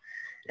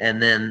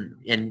 And then,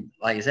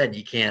 like I said,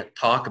 you can't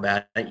talk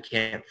about it. You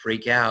can't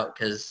freak out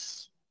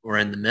because we're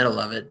in the middle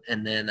of it.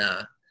 And then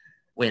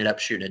we ended up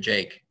shooting a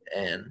Jake,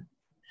 and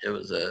it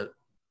was a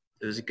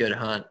good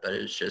hunt, but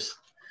it was just,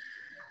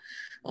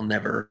 I'll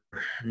never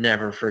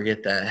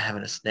forget that,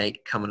 having a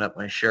snake coming up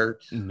my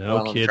shirt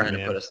while I'm trying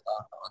to put a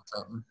stock on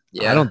something.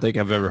 Yeah. I don't think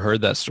I've ever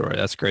heard that story.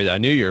 That's great. I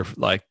knew you're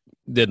like,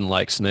 didn't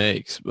like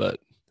snakes, but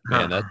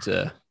man,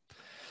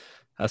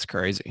 that's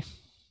crazy.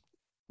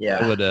 Yeah.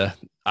 I would,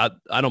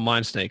 I don't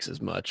mind snakes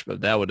as much,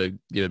 but that would have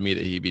given me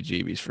the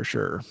heebie-jeebies for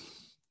sure.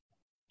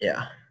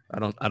 Yeah. I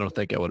don't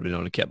think I would have been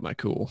able to keep my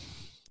cool.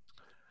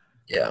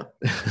 Yeah.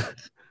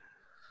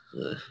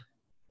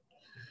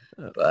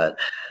 But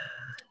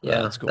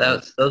yeah, that's cool.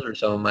 Those were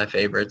some of my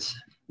favorites.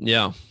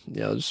 Yeah.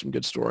 Those are some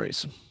good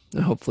stories.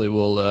 And hopefully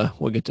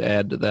we'll get to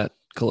add to that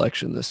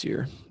collection this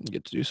year and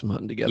get to do some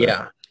hunting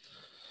together.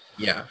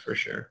 Yeah, for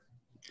sure.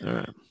 All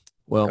right.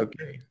 Well,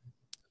 okay.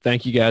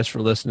 Thank you guys for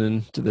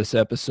listening to this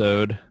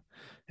episode.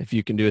 If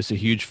you can do us a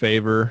huge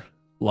favor,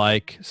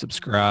 like,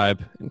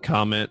 subscribe, and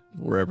comment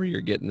wherever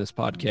you're getting this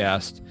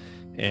podcast.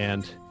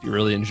 And if you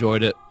really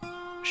enjoyed it,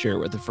 share it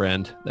with a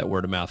friend. That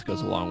word of mouth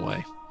goes a long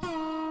way.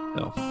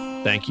 So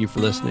thank you for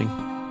listening,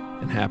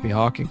 and happy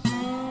hawking.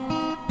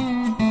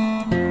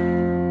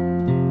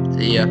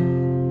 See ya.